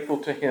remain faithful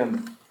to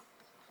Him.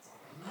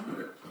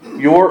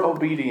 Your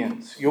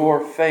obedience,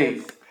 your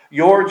faith,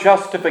 your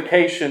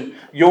justification,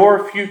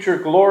 your future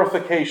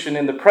glorification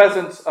in the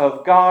presence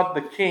of God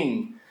the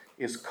King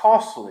is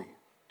costly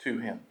to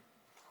Him.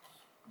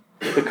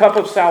 The cup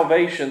of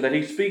salvation that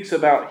he speaks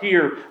about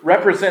here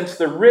represents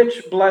the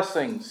rich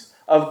blessings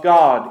of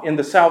God in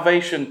the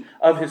salvation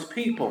of His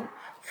people,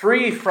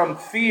 free from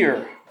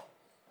fear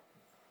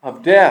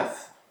of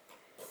death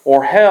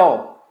or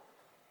hell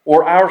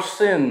or our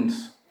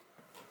sins,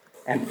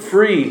 and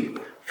free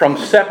from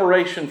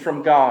separation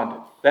from God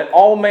that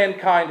all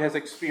mankind has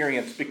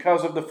experienced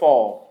because of the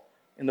fall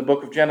in the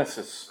book of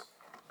Genesis.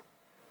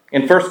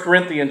 In 1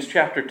 Corinthians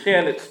chapter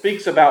 10, it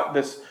speaks about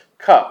this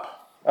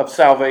cup of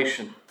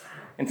salvation.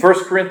 In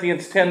 1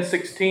 Corinthians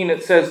 10:16,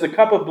 it says, "The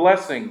cup of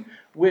blessing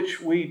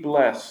which we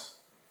bless,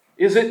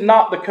 is it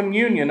not the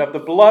communion of the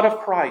blood of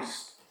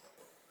Christ?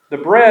 The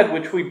bread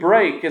which we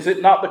break, is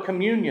it not the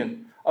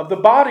communion of the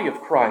body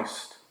of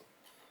Christ?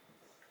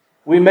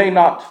 We may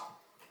not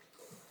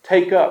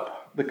take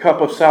up the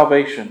cup of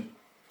salvation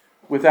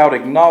without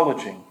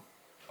acknowledging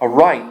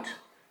aright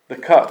the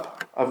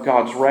cup of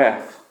God's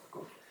wrath.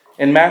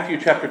 In Matthew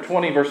chapter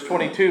 20, verse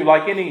 22,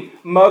 like any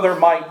mother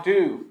might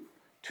do,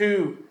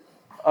 two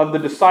of the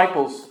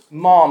disciples'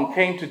 mom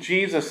came to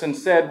Jesus and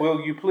said,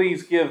 "Will you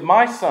please give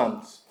my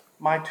sons,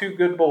 my two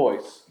good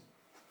boys,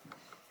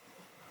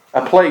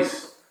 a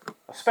place,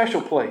 a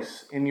special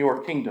place in your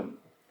kingdom?"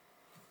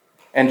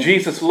 And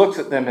Jesus looks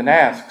at them and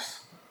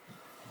asks,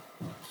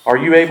 "Are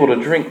you able to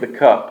drink the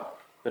cup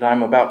that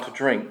I'm about to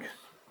drink?"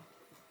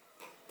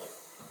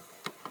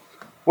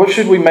 What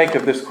should we make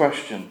of this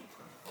question?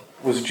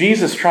 Was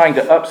Jesus trying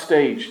to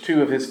upstage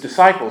two of his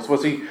disciples?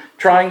 Was he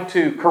trying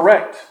to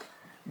correct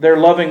their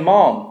loving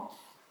mom?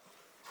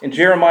 In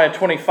Jeremiah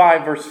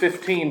 25, verse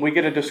 15, we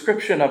get a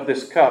description of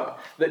this cup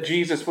that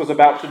Jesus was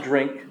about to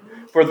drink.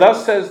 "For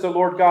thus says the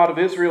Lord God of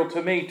Israel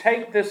to me,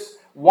 take this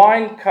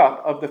wine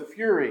cup of the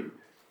fury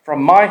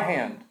from my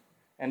hand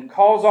and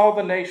cause all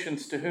the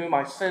nations to whom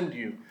I send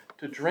you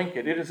to drink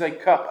it." It is a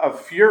cup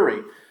of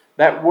fury.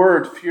 That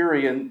word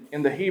fury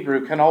in the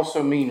Hebrew can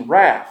also mean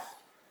wrath.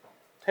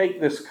 Take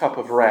this cup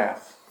of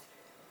wrath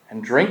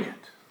and drink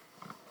it.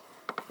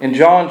 In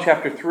John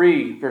chapter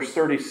 3, verse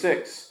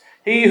 36,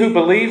 "He who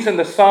believes in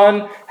the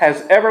Son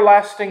has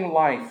everlasting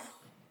life,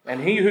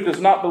 and he who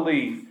does not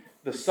believe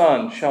the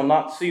Son shall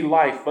not see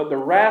life, but the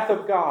wrath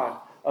of God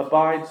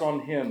abides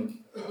on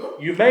him."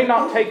 You may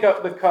not take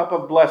up the cup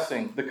of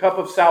blessing, the cup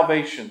of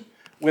salvation,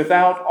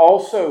 without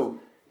also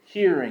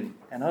hearing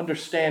and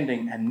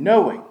understanding and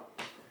knowing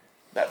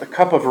that the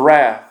cup of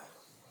wrath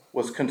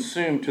was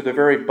consumed to the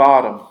very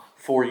bottom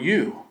for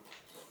you.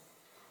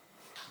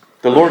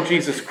 The Lord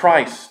Jesus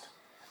Christ,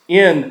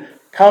 in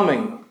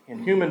coming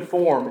in human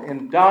form,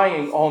 in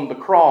dying on the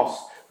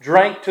cross,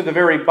 drank to the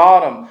very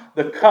bottom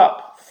the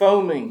cup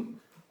foaming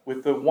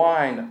with the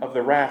wine of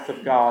the wrath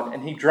of God,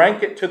 and he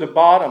drank it to the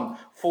bottom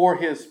for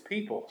his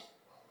people,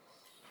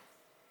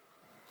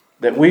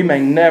 that we may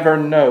never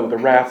know the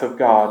wrath of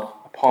God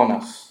upon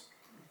us.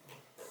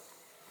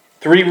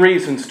 3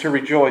 reasons to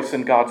rejoice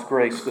in God's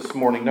grace this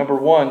morning. Number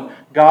 1,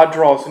 God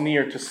draws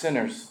near to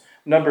sinners.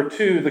 Number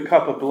 2, the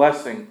cup of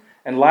blessing.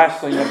 And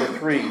lastly, number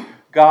 3,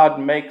 God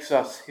makes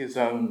us his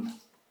own.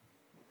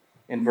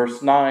 In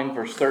verse 9,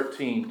 verse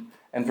 13,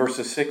 and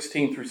verses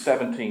 16 through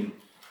 17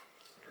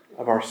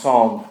 of our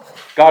psalm.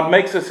 God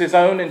makes us his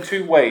own in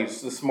 2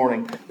 ways this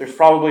morning. There's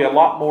probably a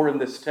lot more in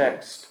this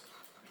text.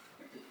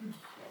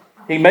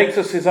 He makes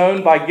us his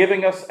own by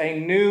giving us a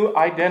new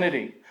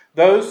identity.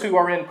 Those who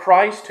are in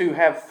Christ, who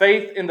have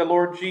faith in the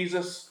Lord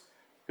Jesus,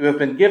 who have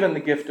been given the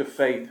gift of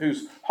faith,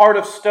 whose heart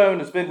of stone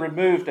has been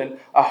removed and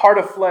a heart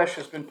of flesh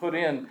has been put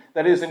in,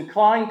 that is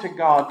inclined to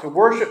God, to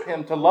worship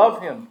him, to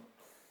love him,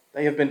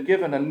 they have been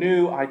given a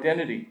new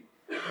identity.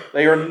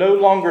 They are no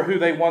longer who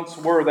they once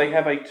were. They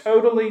have a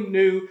totally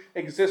new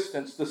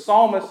existence. The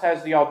psalmist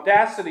has the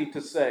audacity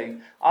to say,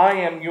 "I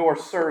am your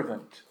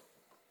servant.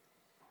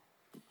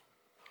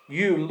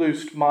 You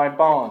loosed my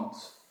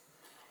bonds,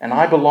 and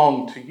I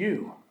belong to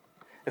you."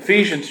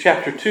 Ephesians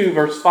chapter 2,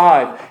 verse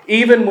 5,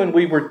 "Even when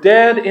we were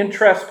dead in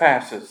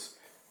trespasses,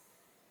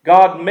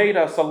 God made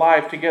us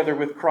alive together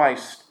with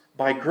Christ.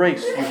 By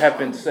grace you have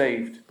been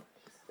saved."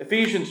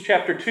 Ephesians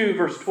chapter 2,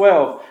 verse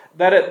 12,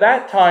 "That at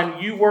that time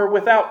you were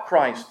without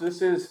Christ."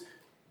 This is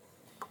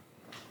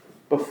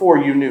before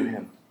you knew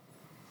him.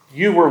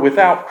 "You were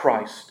without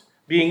Christ,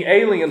 being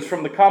aliens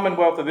from the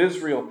commonwealth of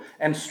Israel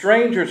and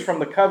strangers from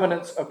the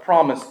covenants of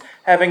promise,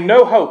 having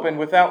no hope and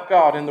without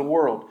God in the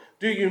world.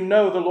 Do you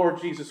know the Lord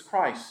Jesus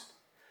Christ?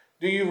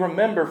 Do you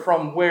remember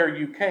from where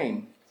you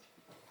came?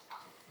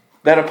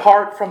 That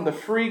apart from the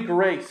free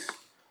grace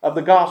of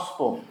the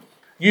gospel,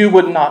 you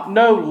would not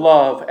know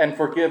love and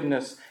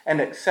forgiveness and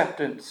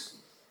acceptance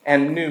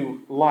and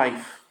new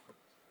life."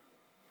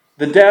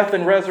 The death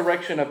and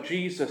resurrection of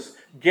Jesus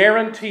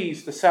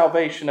guarantees the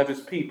salvation of his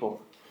people.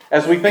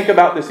 As we think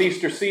about this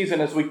Easter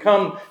season, as we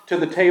come to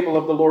the table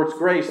of the Lord's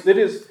grace,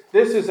 this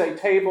is a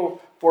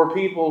table for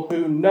people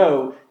who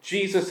know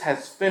Jesus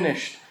has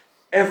finished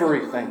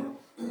everything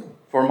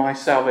for my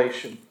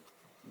salvation.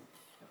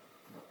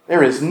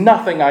 There is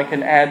nothing I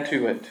can add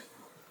to it.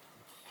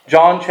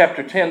 John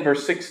chapter 10,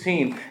 verse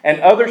 16, "And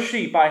other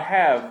sheep I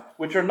have,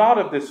 which are not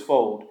of this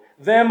fold.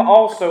 Them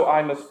also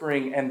I must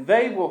bring, and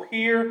they will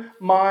hear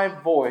my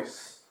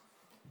voice.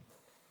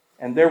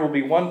 And there will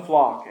be one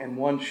flock and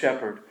one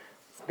shepherd."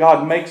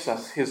 God makes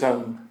us his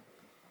own.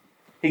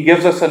 He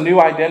gives us a new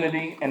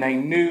identity and a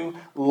new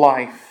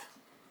life.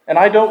 And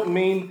I don't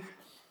mean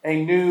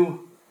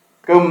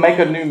go make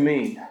a new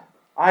me.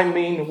 I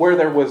mean, where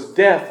there was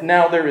death,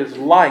 now there is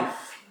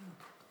life.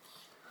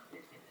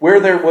 Where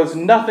there was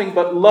nothing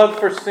but love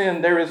for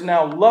sin, there is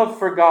now love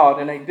for God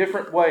in a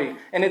different way.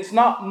 And it's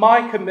not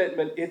my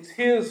commitment, it's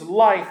his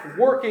life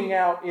working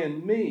out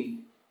in me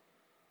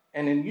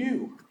and in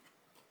you.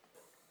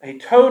 A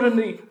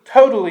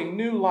totally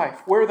new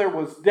life. Where there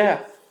was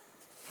death,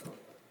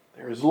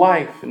 there is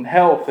life and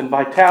health and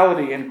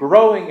vitality and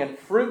growing and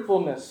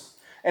fruitfulness.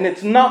 And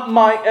it's not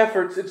my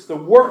efforts, it's the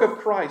work of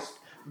Christ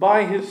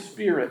by His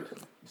Spirit.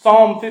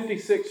 Psalm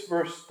 56,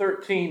 verse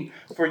 13,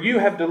 "For you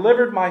have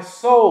delivered my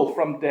soul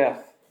from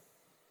death.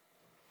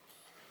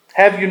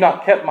 Have you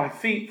not kept my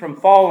feet from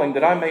falling,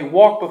 that I may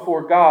walk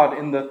before God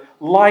in the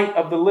light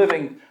of the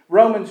living?"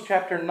 Romans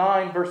chapter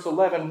 9, verse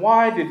 11,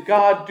 why did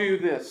God do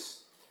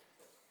this?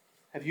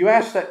 Have you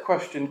asked that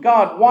question?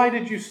 God, why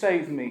did you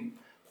save me?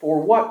 For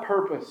what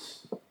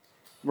purpose?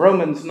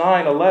 Romans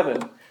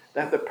 9:11,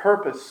 that the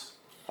purpose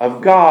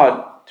of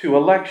God to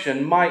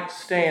election might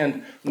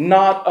stand,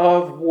 not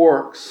of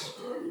works.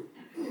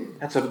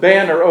 That's a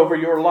banner over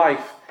your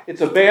life.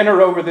 It's a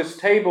banner over this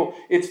table.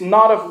 It's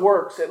not of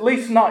works, at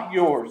least not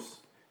yours.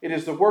 It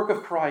is the work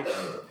of Christ.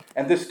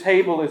 And this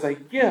table is a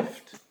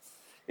gift.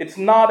 It's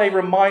not a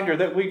reminder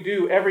that we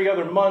do every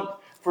other month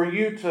for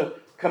you to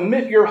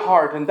commit your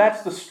heart, and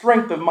that's the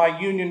strength of my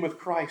union with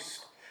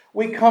Christ.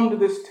 We come to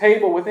this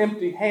table with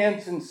empty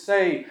hands and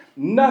say,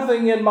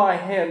 "Nothing in my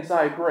hands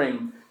I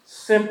bring,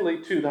 simply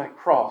to thy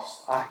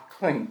cross I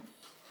cling.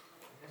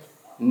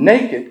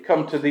 Naked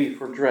come to thee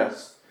for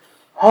dress,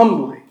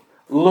 humbly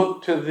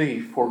look to thee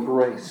for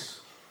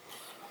grace.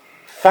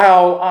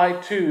 Foul I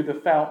to the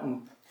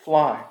fountain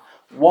fly,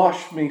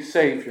 wash me,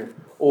 Savior,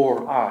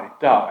 or I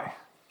die."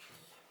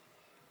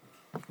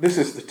 This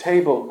is the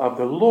table of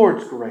the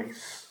Lord's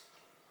grace.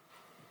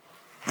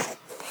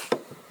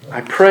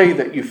 I pray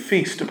that you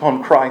feast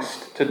upon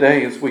Christ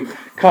today as we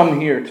come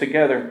here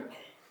together.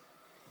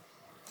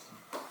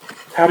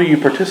 How do you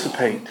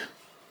participate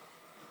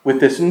with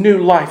this new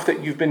life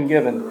that you've been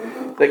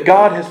given, that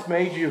God has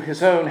made you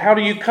His own? How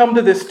do you come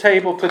to this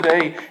table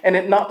today and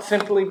it not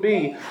simply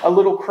be a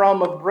little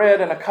crumb of bread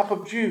and a cup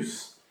of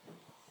juice?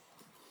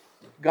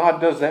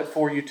 God does that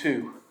for you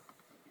too.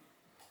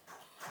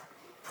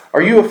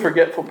 Are you a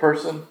forgetful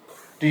person?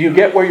 Do you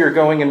get where you're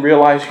going and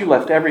realize you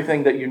left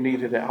everything that you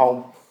needed at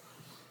home?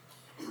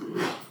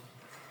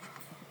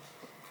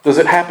 Does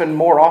it happen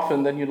more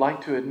often than you'd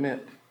like to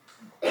admit?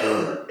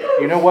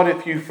 You know what?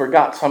 If you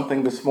forgot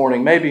something this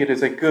morning, maybe it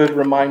is a good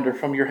reminder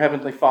from your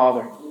Heavenly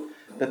Father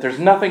that there's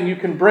nothing you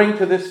can bring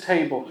to this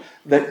table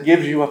that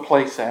gives you a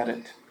place at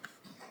it.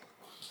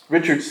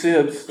 Richard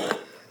Sibbes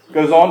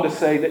goes on to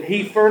say that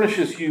He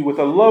furnishes you with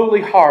a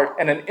lowly heart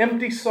and an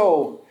empty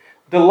soul,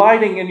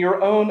 delighting in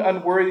your own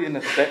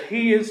unworthiness, that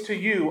He is to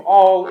you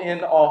all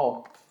in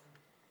all.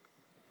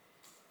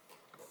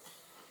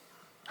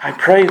 I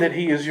pray that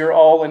He is your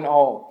all in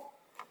all,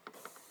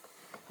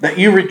 that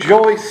you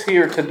rejoice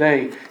here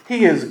today.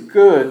 He is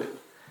good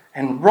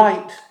and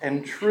right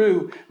and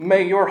true.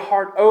 May your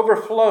heart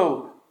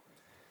overflow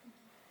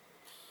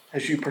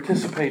as you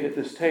participate at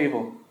this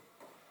table.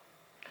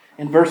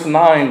 In verse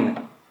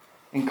 9,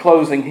 in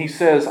closing, he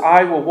says,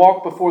 "I will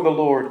walk before the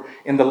Lord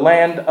in the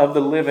land of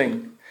the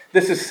living."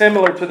 This is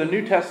similar to the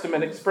New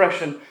Testament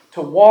expression,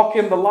 to walk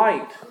in the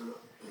light.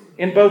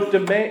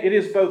 It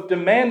is both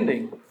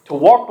demanding to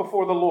walk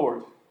before the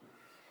Lord.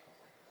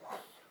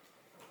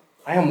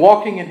 I am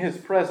walking in His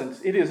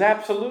presence. It is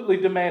absolutely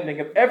demanding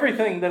of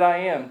everything that I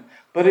am,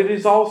 but it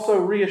is also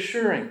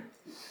reassuring,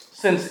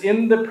 since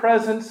in the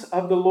presence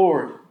of the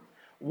Lord,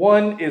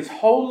 one is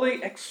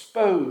wholly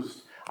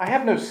exposed. I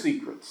have no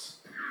secrets.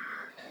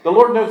 The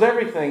Lord knows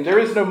everything. There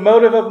is no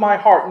motive of my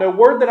heart, no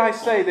word that I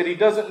say that He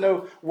doesn't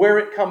know where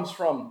it comes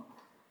from.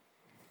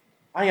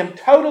 I am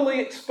totally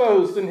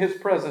exposed in His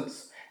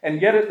presence,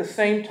 and yet at the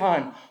same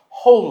time,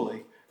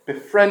 wholly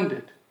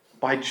befriended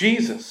by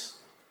Jesus,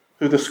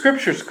 who the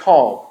Scriptures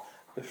call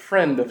the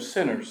friend of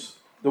sinners,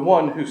 the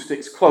one who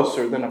sticks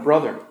closer than a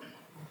brother.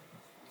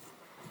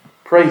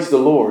 Praise the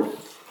Lord.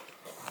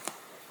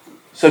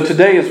 So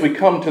today, as we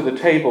come to the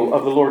table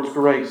of the Lord's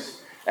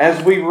grace,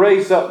 as we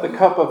raise up the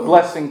cup of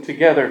blessing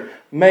together,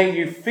 may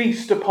you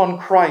feast upon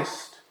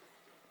Christ.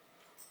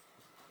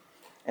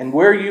 And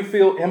where you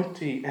feel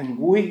empty and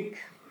weak,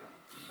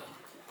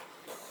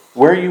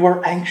 where you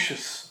are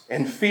anxious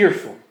and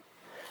fearful,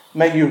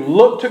 may you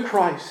look to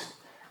Christ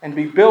and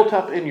be built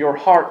up in your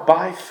heart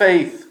by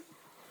faith.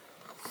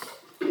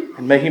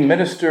 And may He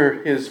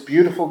minister His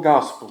beautiful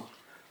gospel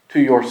to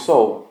your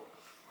soul.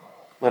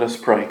 Let us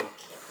pray.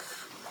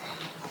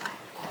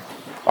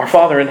 Our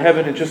Father in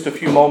heaven, in just a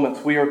few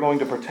moments, we are going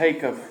to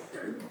partake of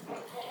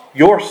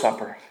your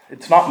supper.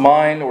 It's not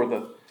mine or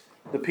the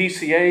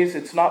PCA's.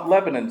 It's not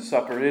Lebanon's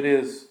supper. It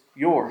is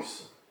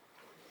yours.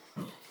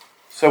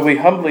 So we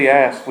humbly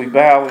ask, we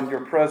bow in your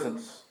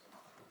presence.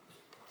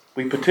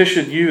 We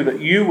petition you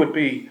that you would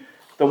be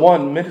the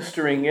one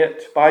ministering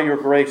it by your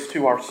grace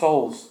to our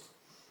souls.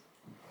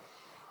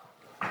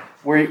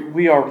 Where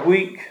we are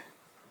weak,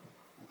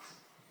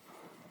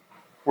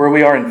 where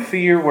we are in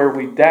fear, where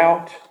we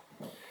doubt.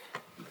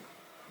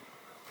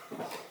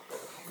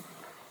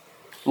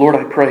 Lord,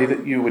 I pray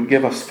that you would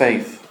give us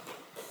faith.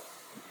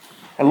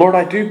 And Lord,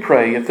 I do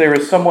pray if there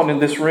is someone in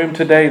this room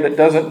today that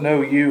doesn't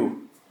know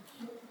you,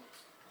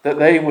 that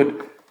they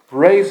would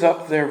raise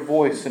up their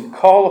voice and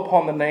call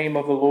upon the name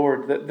of the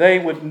Lord, that they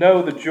would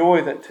know the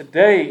joy that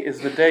today is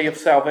the day of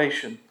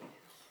salvation.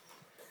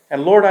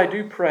 And Lord, I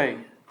do pray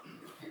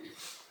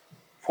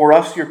for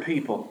us, your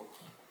people,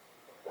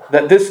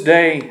 that this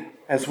day,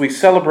 as we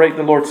celebrate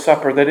the Lord's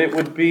Supper, that it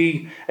would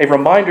be a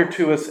reminder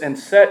to us and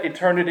set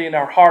eternity in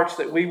our hearts,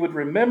 that we would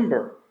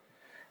remember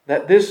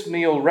that this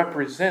meal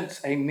represents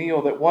a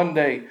meal that one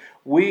day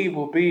we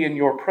will be in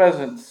your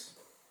presence,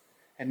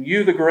 and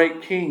you, the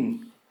great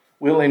King,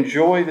 will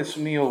enjoy this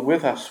meal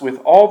with us, with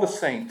all the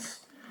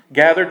saints,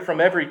 gathered from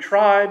every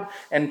tribe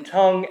and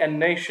tongue and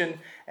nation,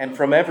 and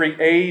from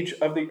every age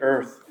of the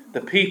earth,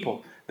 the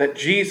people that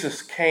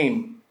Jesus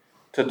came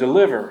to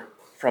deliver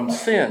from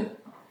sin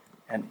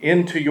and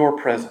into your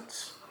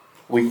presence.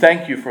 We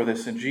thank you for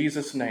this in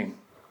Jesus' name.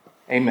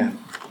 Amen.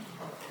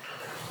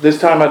 This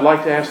time I'd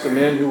like to ask the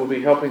men who will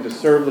be helping to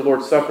serve the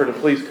Lord's Supper to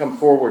please come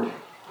forward.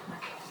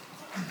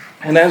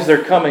 And as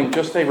they're coming,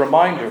 just a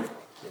reminder,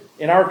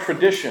 in our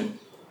tradition,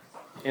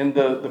 in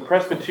the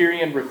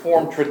Presbyterian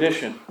Reformed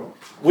tradition,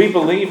 we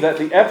believe that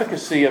the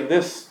efficacy of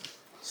this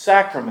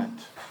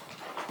sacrament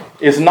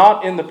is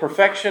not in the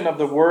perfection of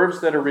the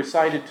words that are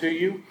recited to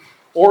you,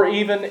 or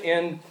even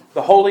in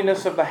the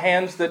holiness of the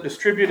hands that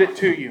distribute it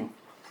to you.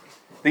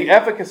 The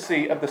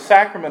efficacy of the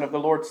sacrament of the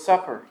Lord's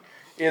Supper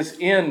is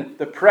in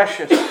the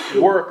precious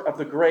work of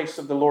the grace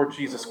of the Lord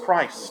Jesus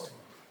Christ.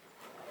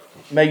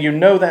 May you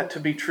know that to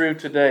be true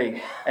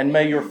today, and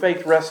may your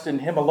faith rest in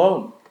Him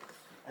alone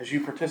as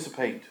you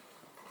participate.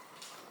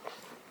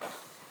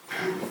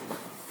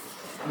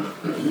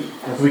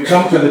 As we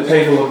come to the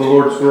table of the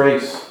Lord's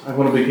grace, I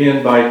want to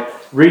begin by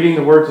reading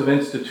the words of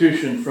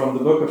institution from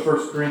the book of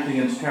 1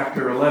 Corinthians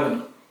chapter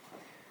 11.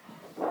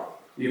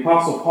 The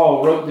Apostle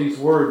Paul wrote these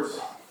words,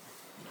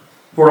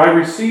 "For I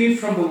received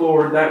from the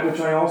Lord that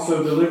which I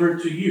also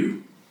delivered to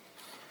you,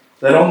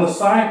 that on the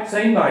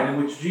same night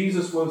in which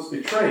Jesus was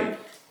betrayed,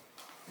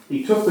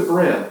 He took the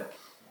bread,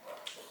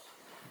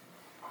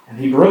 and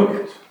He broke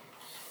it.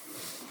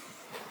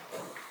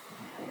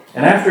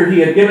 And after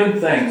He had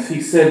given thanks, He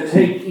said,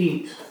 'Take,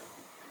 eat.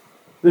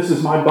 This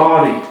is my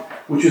body,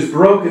 which is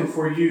broken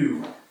for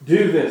you.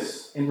 Do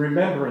this in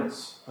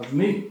remembrance of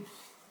me.'"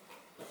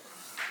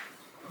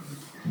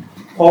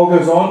 Paul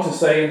goes on to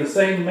say, "In the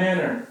same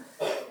manner,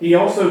 He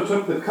also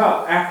took the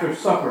cup after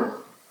supper,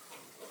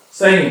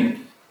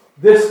 saying,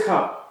 'This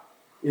cup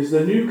is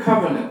the new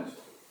covenant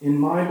in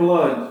my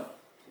blood.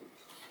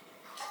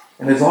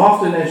 And as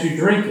often as you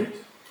drink it,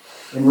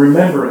 in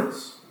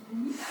remembrance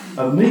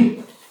of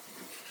me.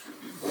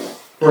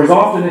 For as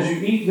often as you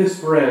eat this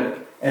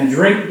bread and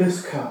drink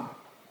this cup,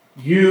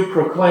 you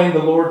proclaim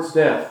the Lord's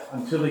death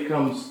until He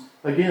comes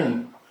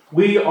again.'"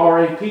 We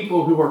are a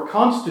people who are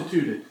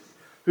constituted,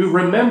 who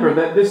remember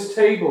that this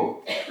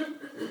table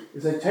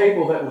is a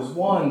table that was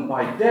won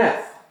by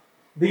death.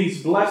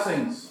 These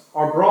blessings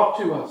are brought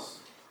to us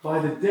by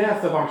the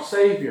death of our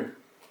Savior,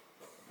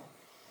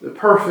 the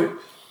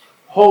perfect,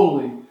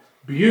 holy,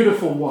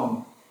 beautiful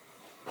one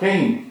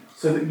came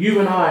so that you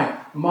and I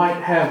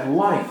might have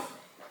life.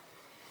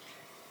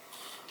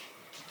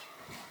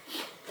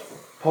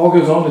 Paul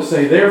goes on to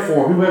say,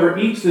 "Therefore, whoever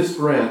eats this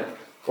bread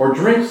or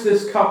drinks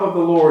this cup of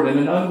the Lord in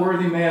an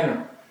unworthy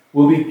manner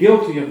will be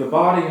guilty of the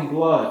body and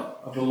blood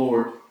of the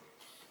Lord.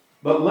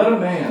 But let a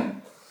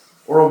man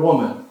or a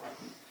woman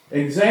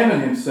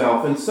examine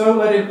himself, and so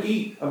let him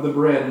eat of the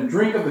bread and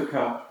drink of the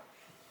cup.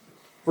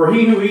 For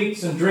he who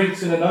eats and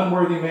drinks in an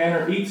unworthy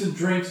manner eats and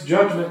drinks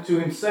judgment to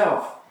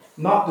himself,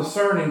 not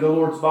discerning the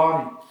Lord's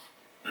body.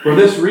 For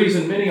this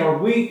reason many are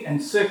weak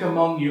and sick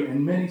among you,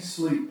 and many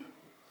sleep.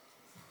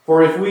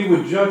 For if we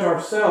would judge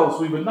ourselves,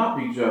 we would not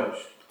be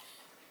judged.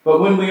 But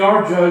when we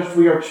are judged,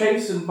 we are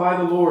chastened by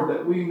the Lord,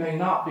 that we may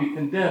not be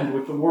condemned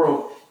with the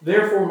world.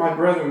 Therefore, my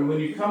brethren, when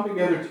you come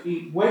together to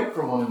eat, wait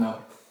for one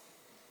another.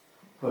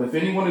 But if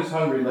anyone is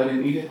hungry, let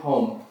him eat at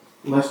home,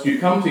 lest you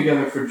come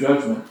together for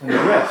judgment. And the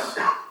rest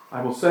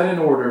I will set in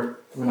order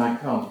when I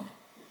come."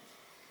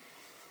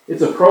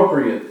 It's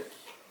appropriate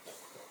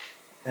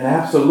and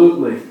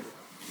absolutely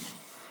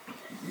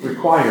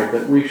required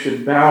that we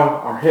should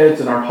bow our heads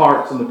and our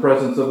hearts in the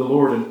presence of the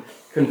Lord and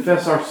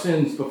confess our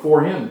sins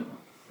before Him.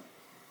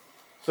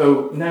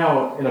 So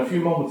now, in a few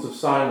moments of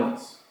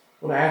silence,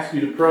 I want to ask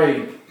you to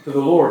pray to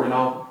the Lord, and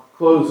I'll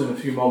close in a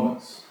few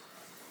moments.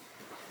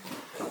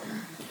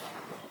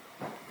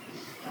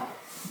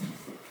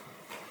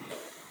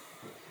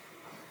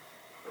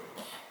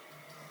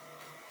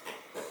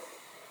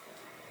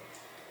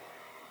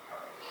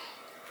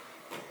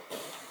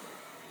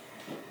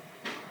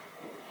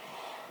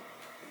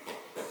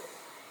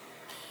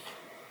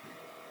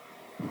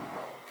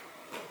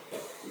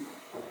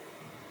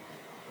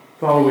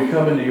 Father, we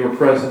come into your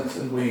presence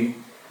and we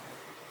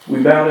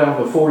bow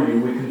down before you.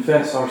 We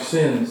confess our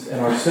sins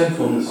and our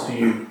sinfulness to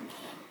you.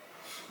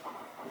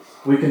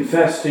 We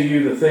confess to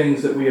you the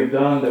things that we have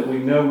done that we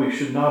know we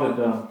should not have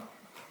done.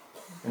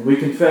 And we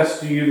confess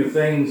to you the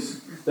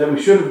things that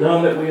we should have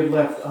done that we have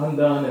left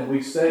undone. And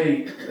we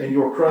say in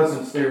your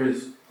presence there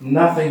is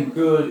nothing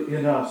good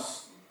in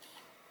us.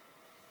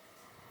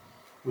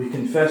 We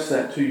confess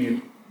that to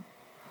you.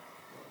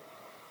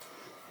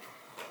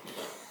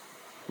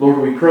 Lord,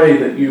 we pray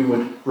that you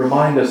would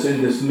remind us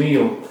in this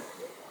meal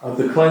of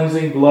the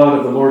cleansing blood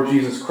of the Lord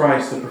Jesus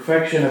Christ, the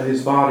perfection of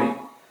His body.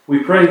 We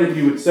pray that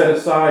you would set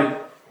aside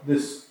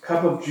this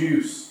cup of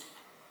juice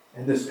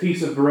and this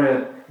piece of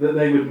bread, that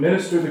they would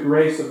minister the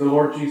grace of the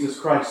Lord Jesus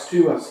Christ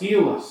to us,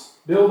 heal us,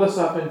 build us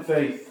up in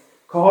faith,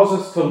 cause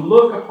us to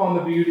look upon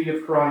the beauty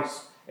of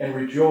Christ and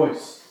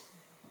rejoice.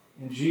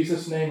 In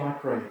Jesus' name I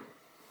pray.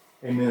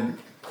 Amen.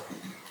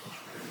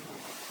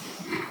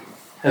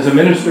 As a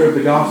minister of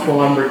the gospel,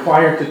 I'm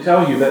required to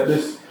tell you that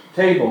this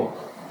table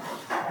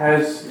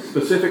has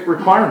specific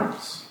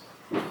requirements.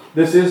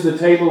 This is the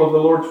table of the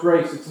Lord's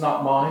grace. It's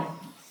not mine.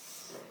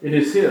 It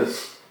is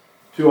His,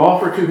 to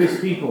offer to His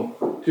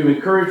people, to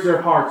encourage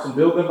their hearts and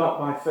build them up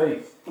by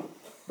faith.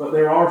 But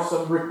there are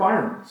some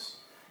requirements.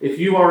 If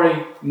you are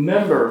a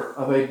member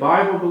of a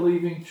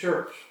Bible-believing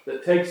church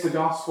that takes the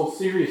gospel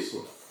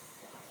seriously,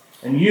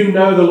 and you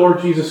know the Lord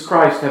Jesus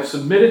Christ, have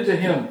submitted to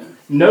Him,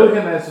 know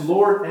Him as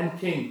Lord and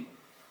King,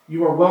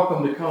 you are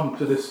welcome to come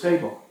to this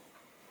table.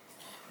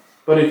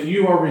 But if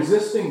you are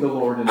resisting the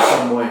Lord in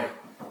some way,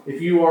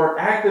 if you are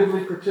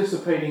actively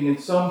participating in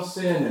some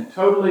sin and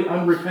totally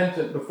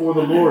unrepentant before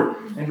the Lord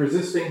and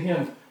resisting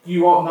Him,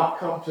 you ought not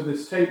come to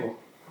this table.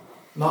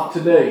 Not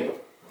today.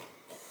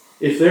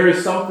 If there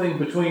is something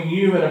between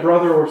you and a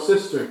brother or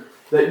sister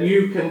that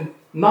you can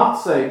not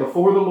say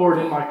before the Lord,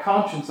 in my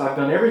conscience, I've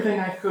done everything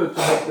I could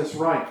to make this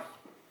right,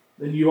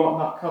 then you ought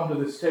not come to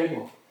this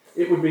table.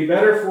 It would be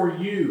better for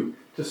you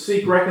to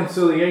seek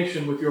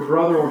reconciliation with your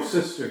brother or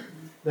sister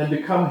than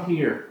to come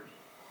here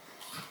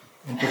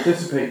and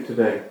participate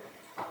today.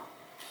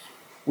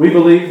 We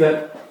believe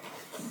that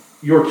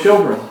your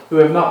children who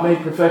have not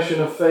made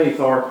profession of faith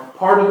are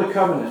part of the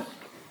covenant,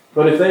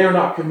 but if they are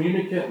not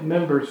communicant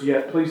members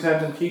yet, please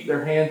have them keep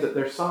their hands at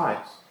their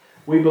sides.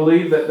 We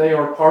believe that they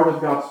are part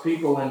of God's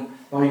people, and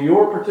by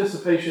your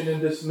participation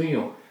in this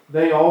meal,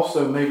 they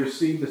also may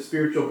receive the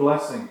spiritual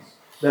blessings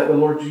that the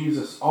Lord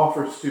Jesus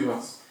offers to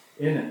us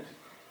in it.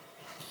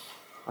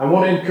 I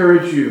want to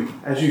encourage you,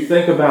 as you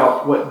think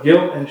about what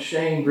guilt and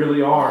shame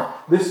really are,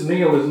 this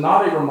meal is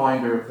not a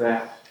reminder of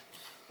that,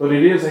 but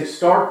it is a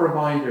stark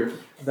reminder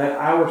that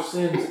our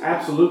sins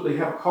absolutely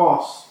have a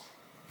cost,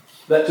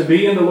 that to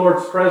be in the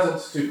Lord's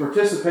presence, to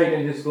participate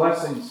in His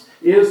blessings,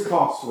 is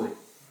costly,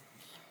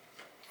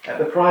 at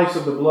the price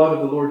of the blood of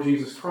the Lord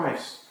Jesus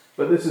Christ.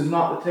 But this is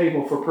not the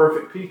table for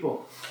perfect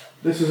people.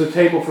 This is a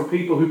table for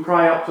people who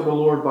cry out to the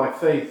Lord by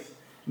faith.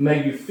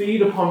 May you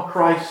feed upon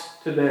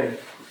Christ today.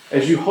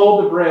 As you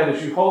hold the bread,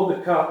 as you hold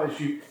the cup, as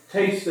you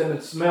taste them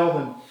and smell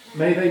them,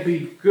 may they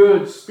be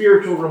good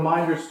spiritual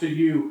reminders to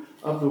you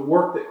of the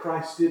work that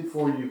Christ did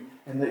for you,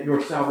 and that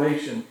your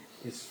salvation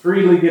is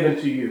freely given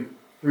to you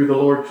through the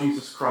Lord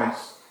Jesus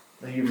Christ.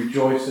 May you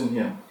rejoice in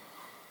Him.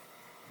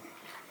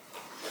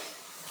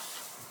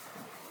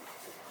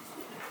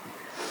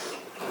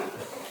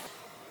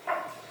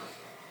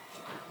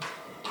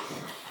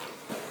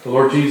 The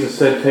Lord Jesus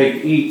said,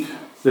 "Take, eat.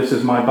 This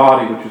is my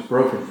body, which is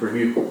broken for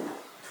you."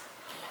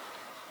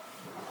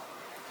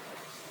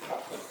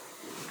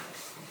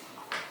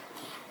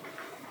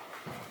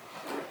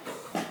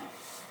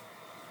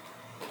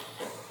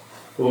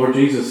 The Lord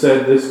Jesus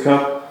said, "This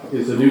cup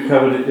is the new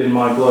covenant in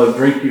my blood.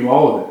 Drink you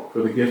all of it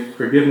for the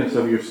forgiveness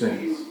of your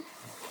sins."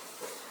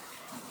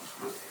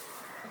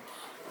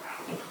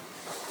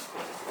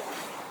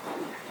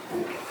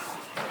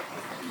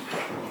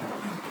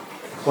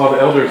 While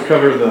the elders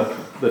cover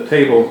the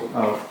table,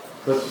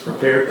 let's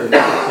prepare to sing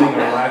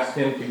our last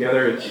hymn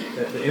together. It's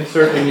the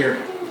insert in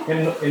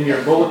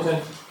your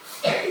bulletin.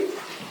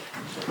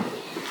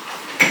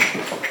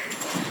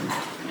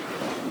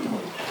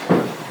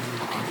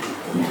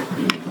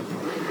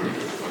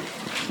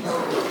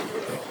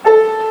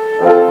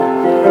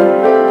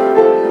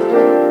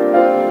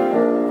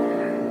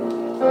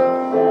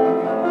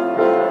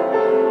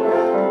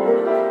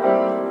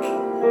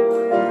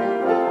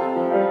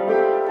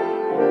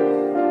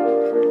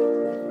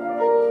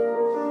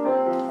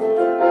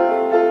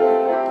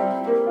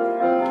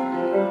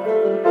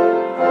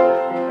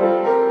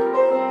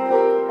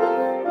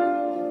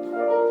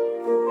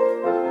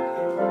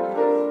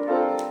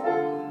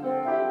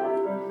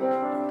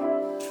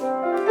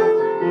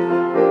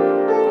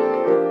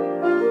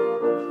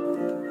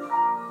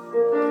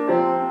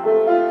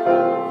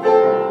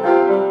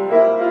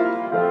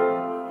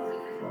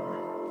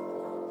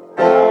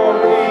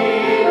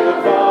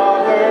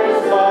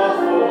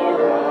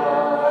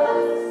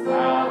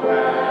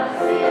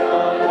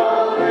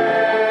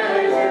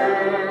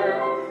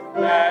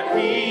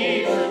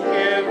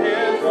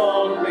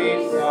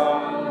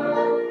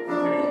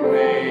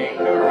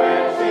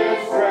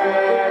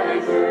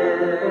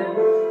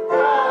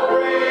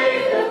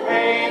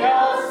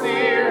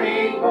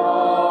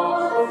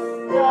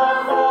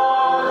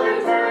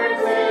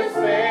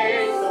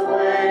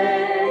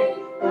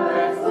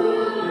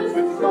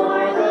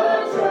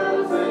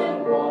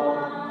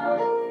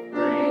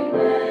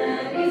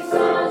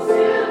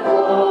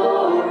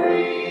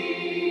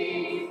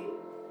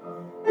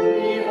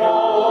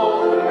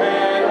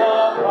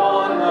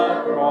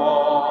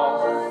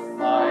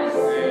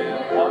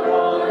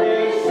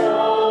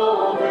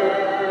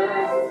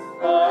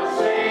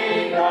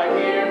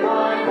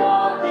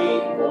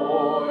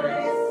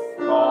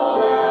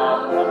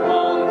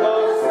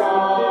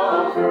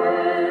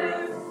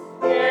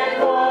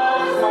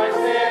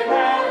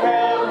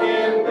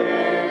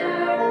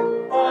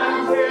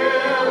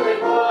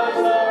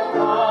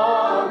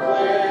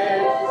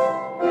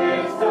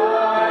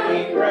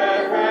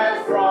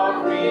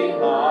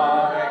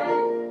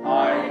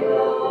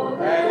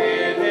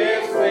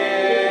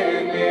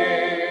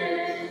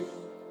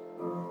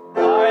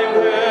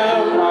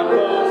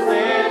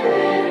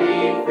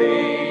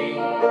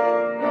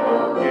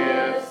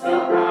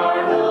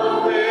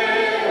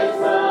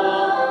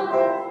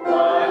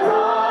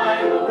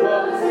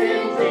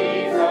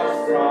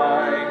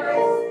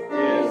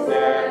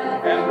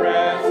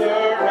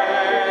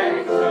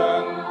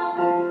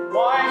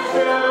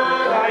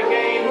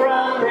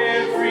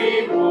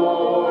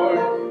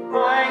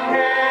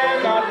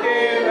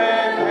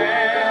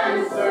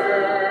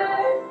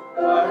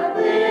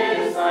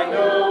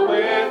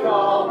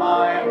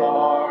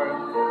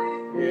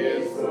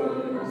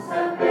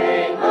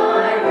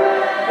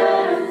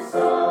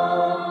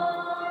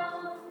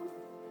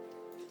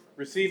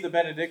 receive the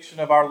benediction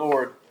of our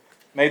Lord.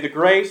 May the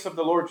grace of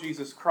the Lord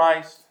Jesus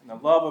Christ and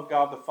the love of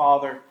God the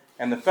Father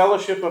and the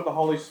fellowship of the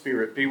Holy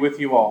Spirit be with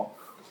you all.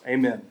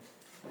 Amen.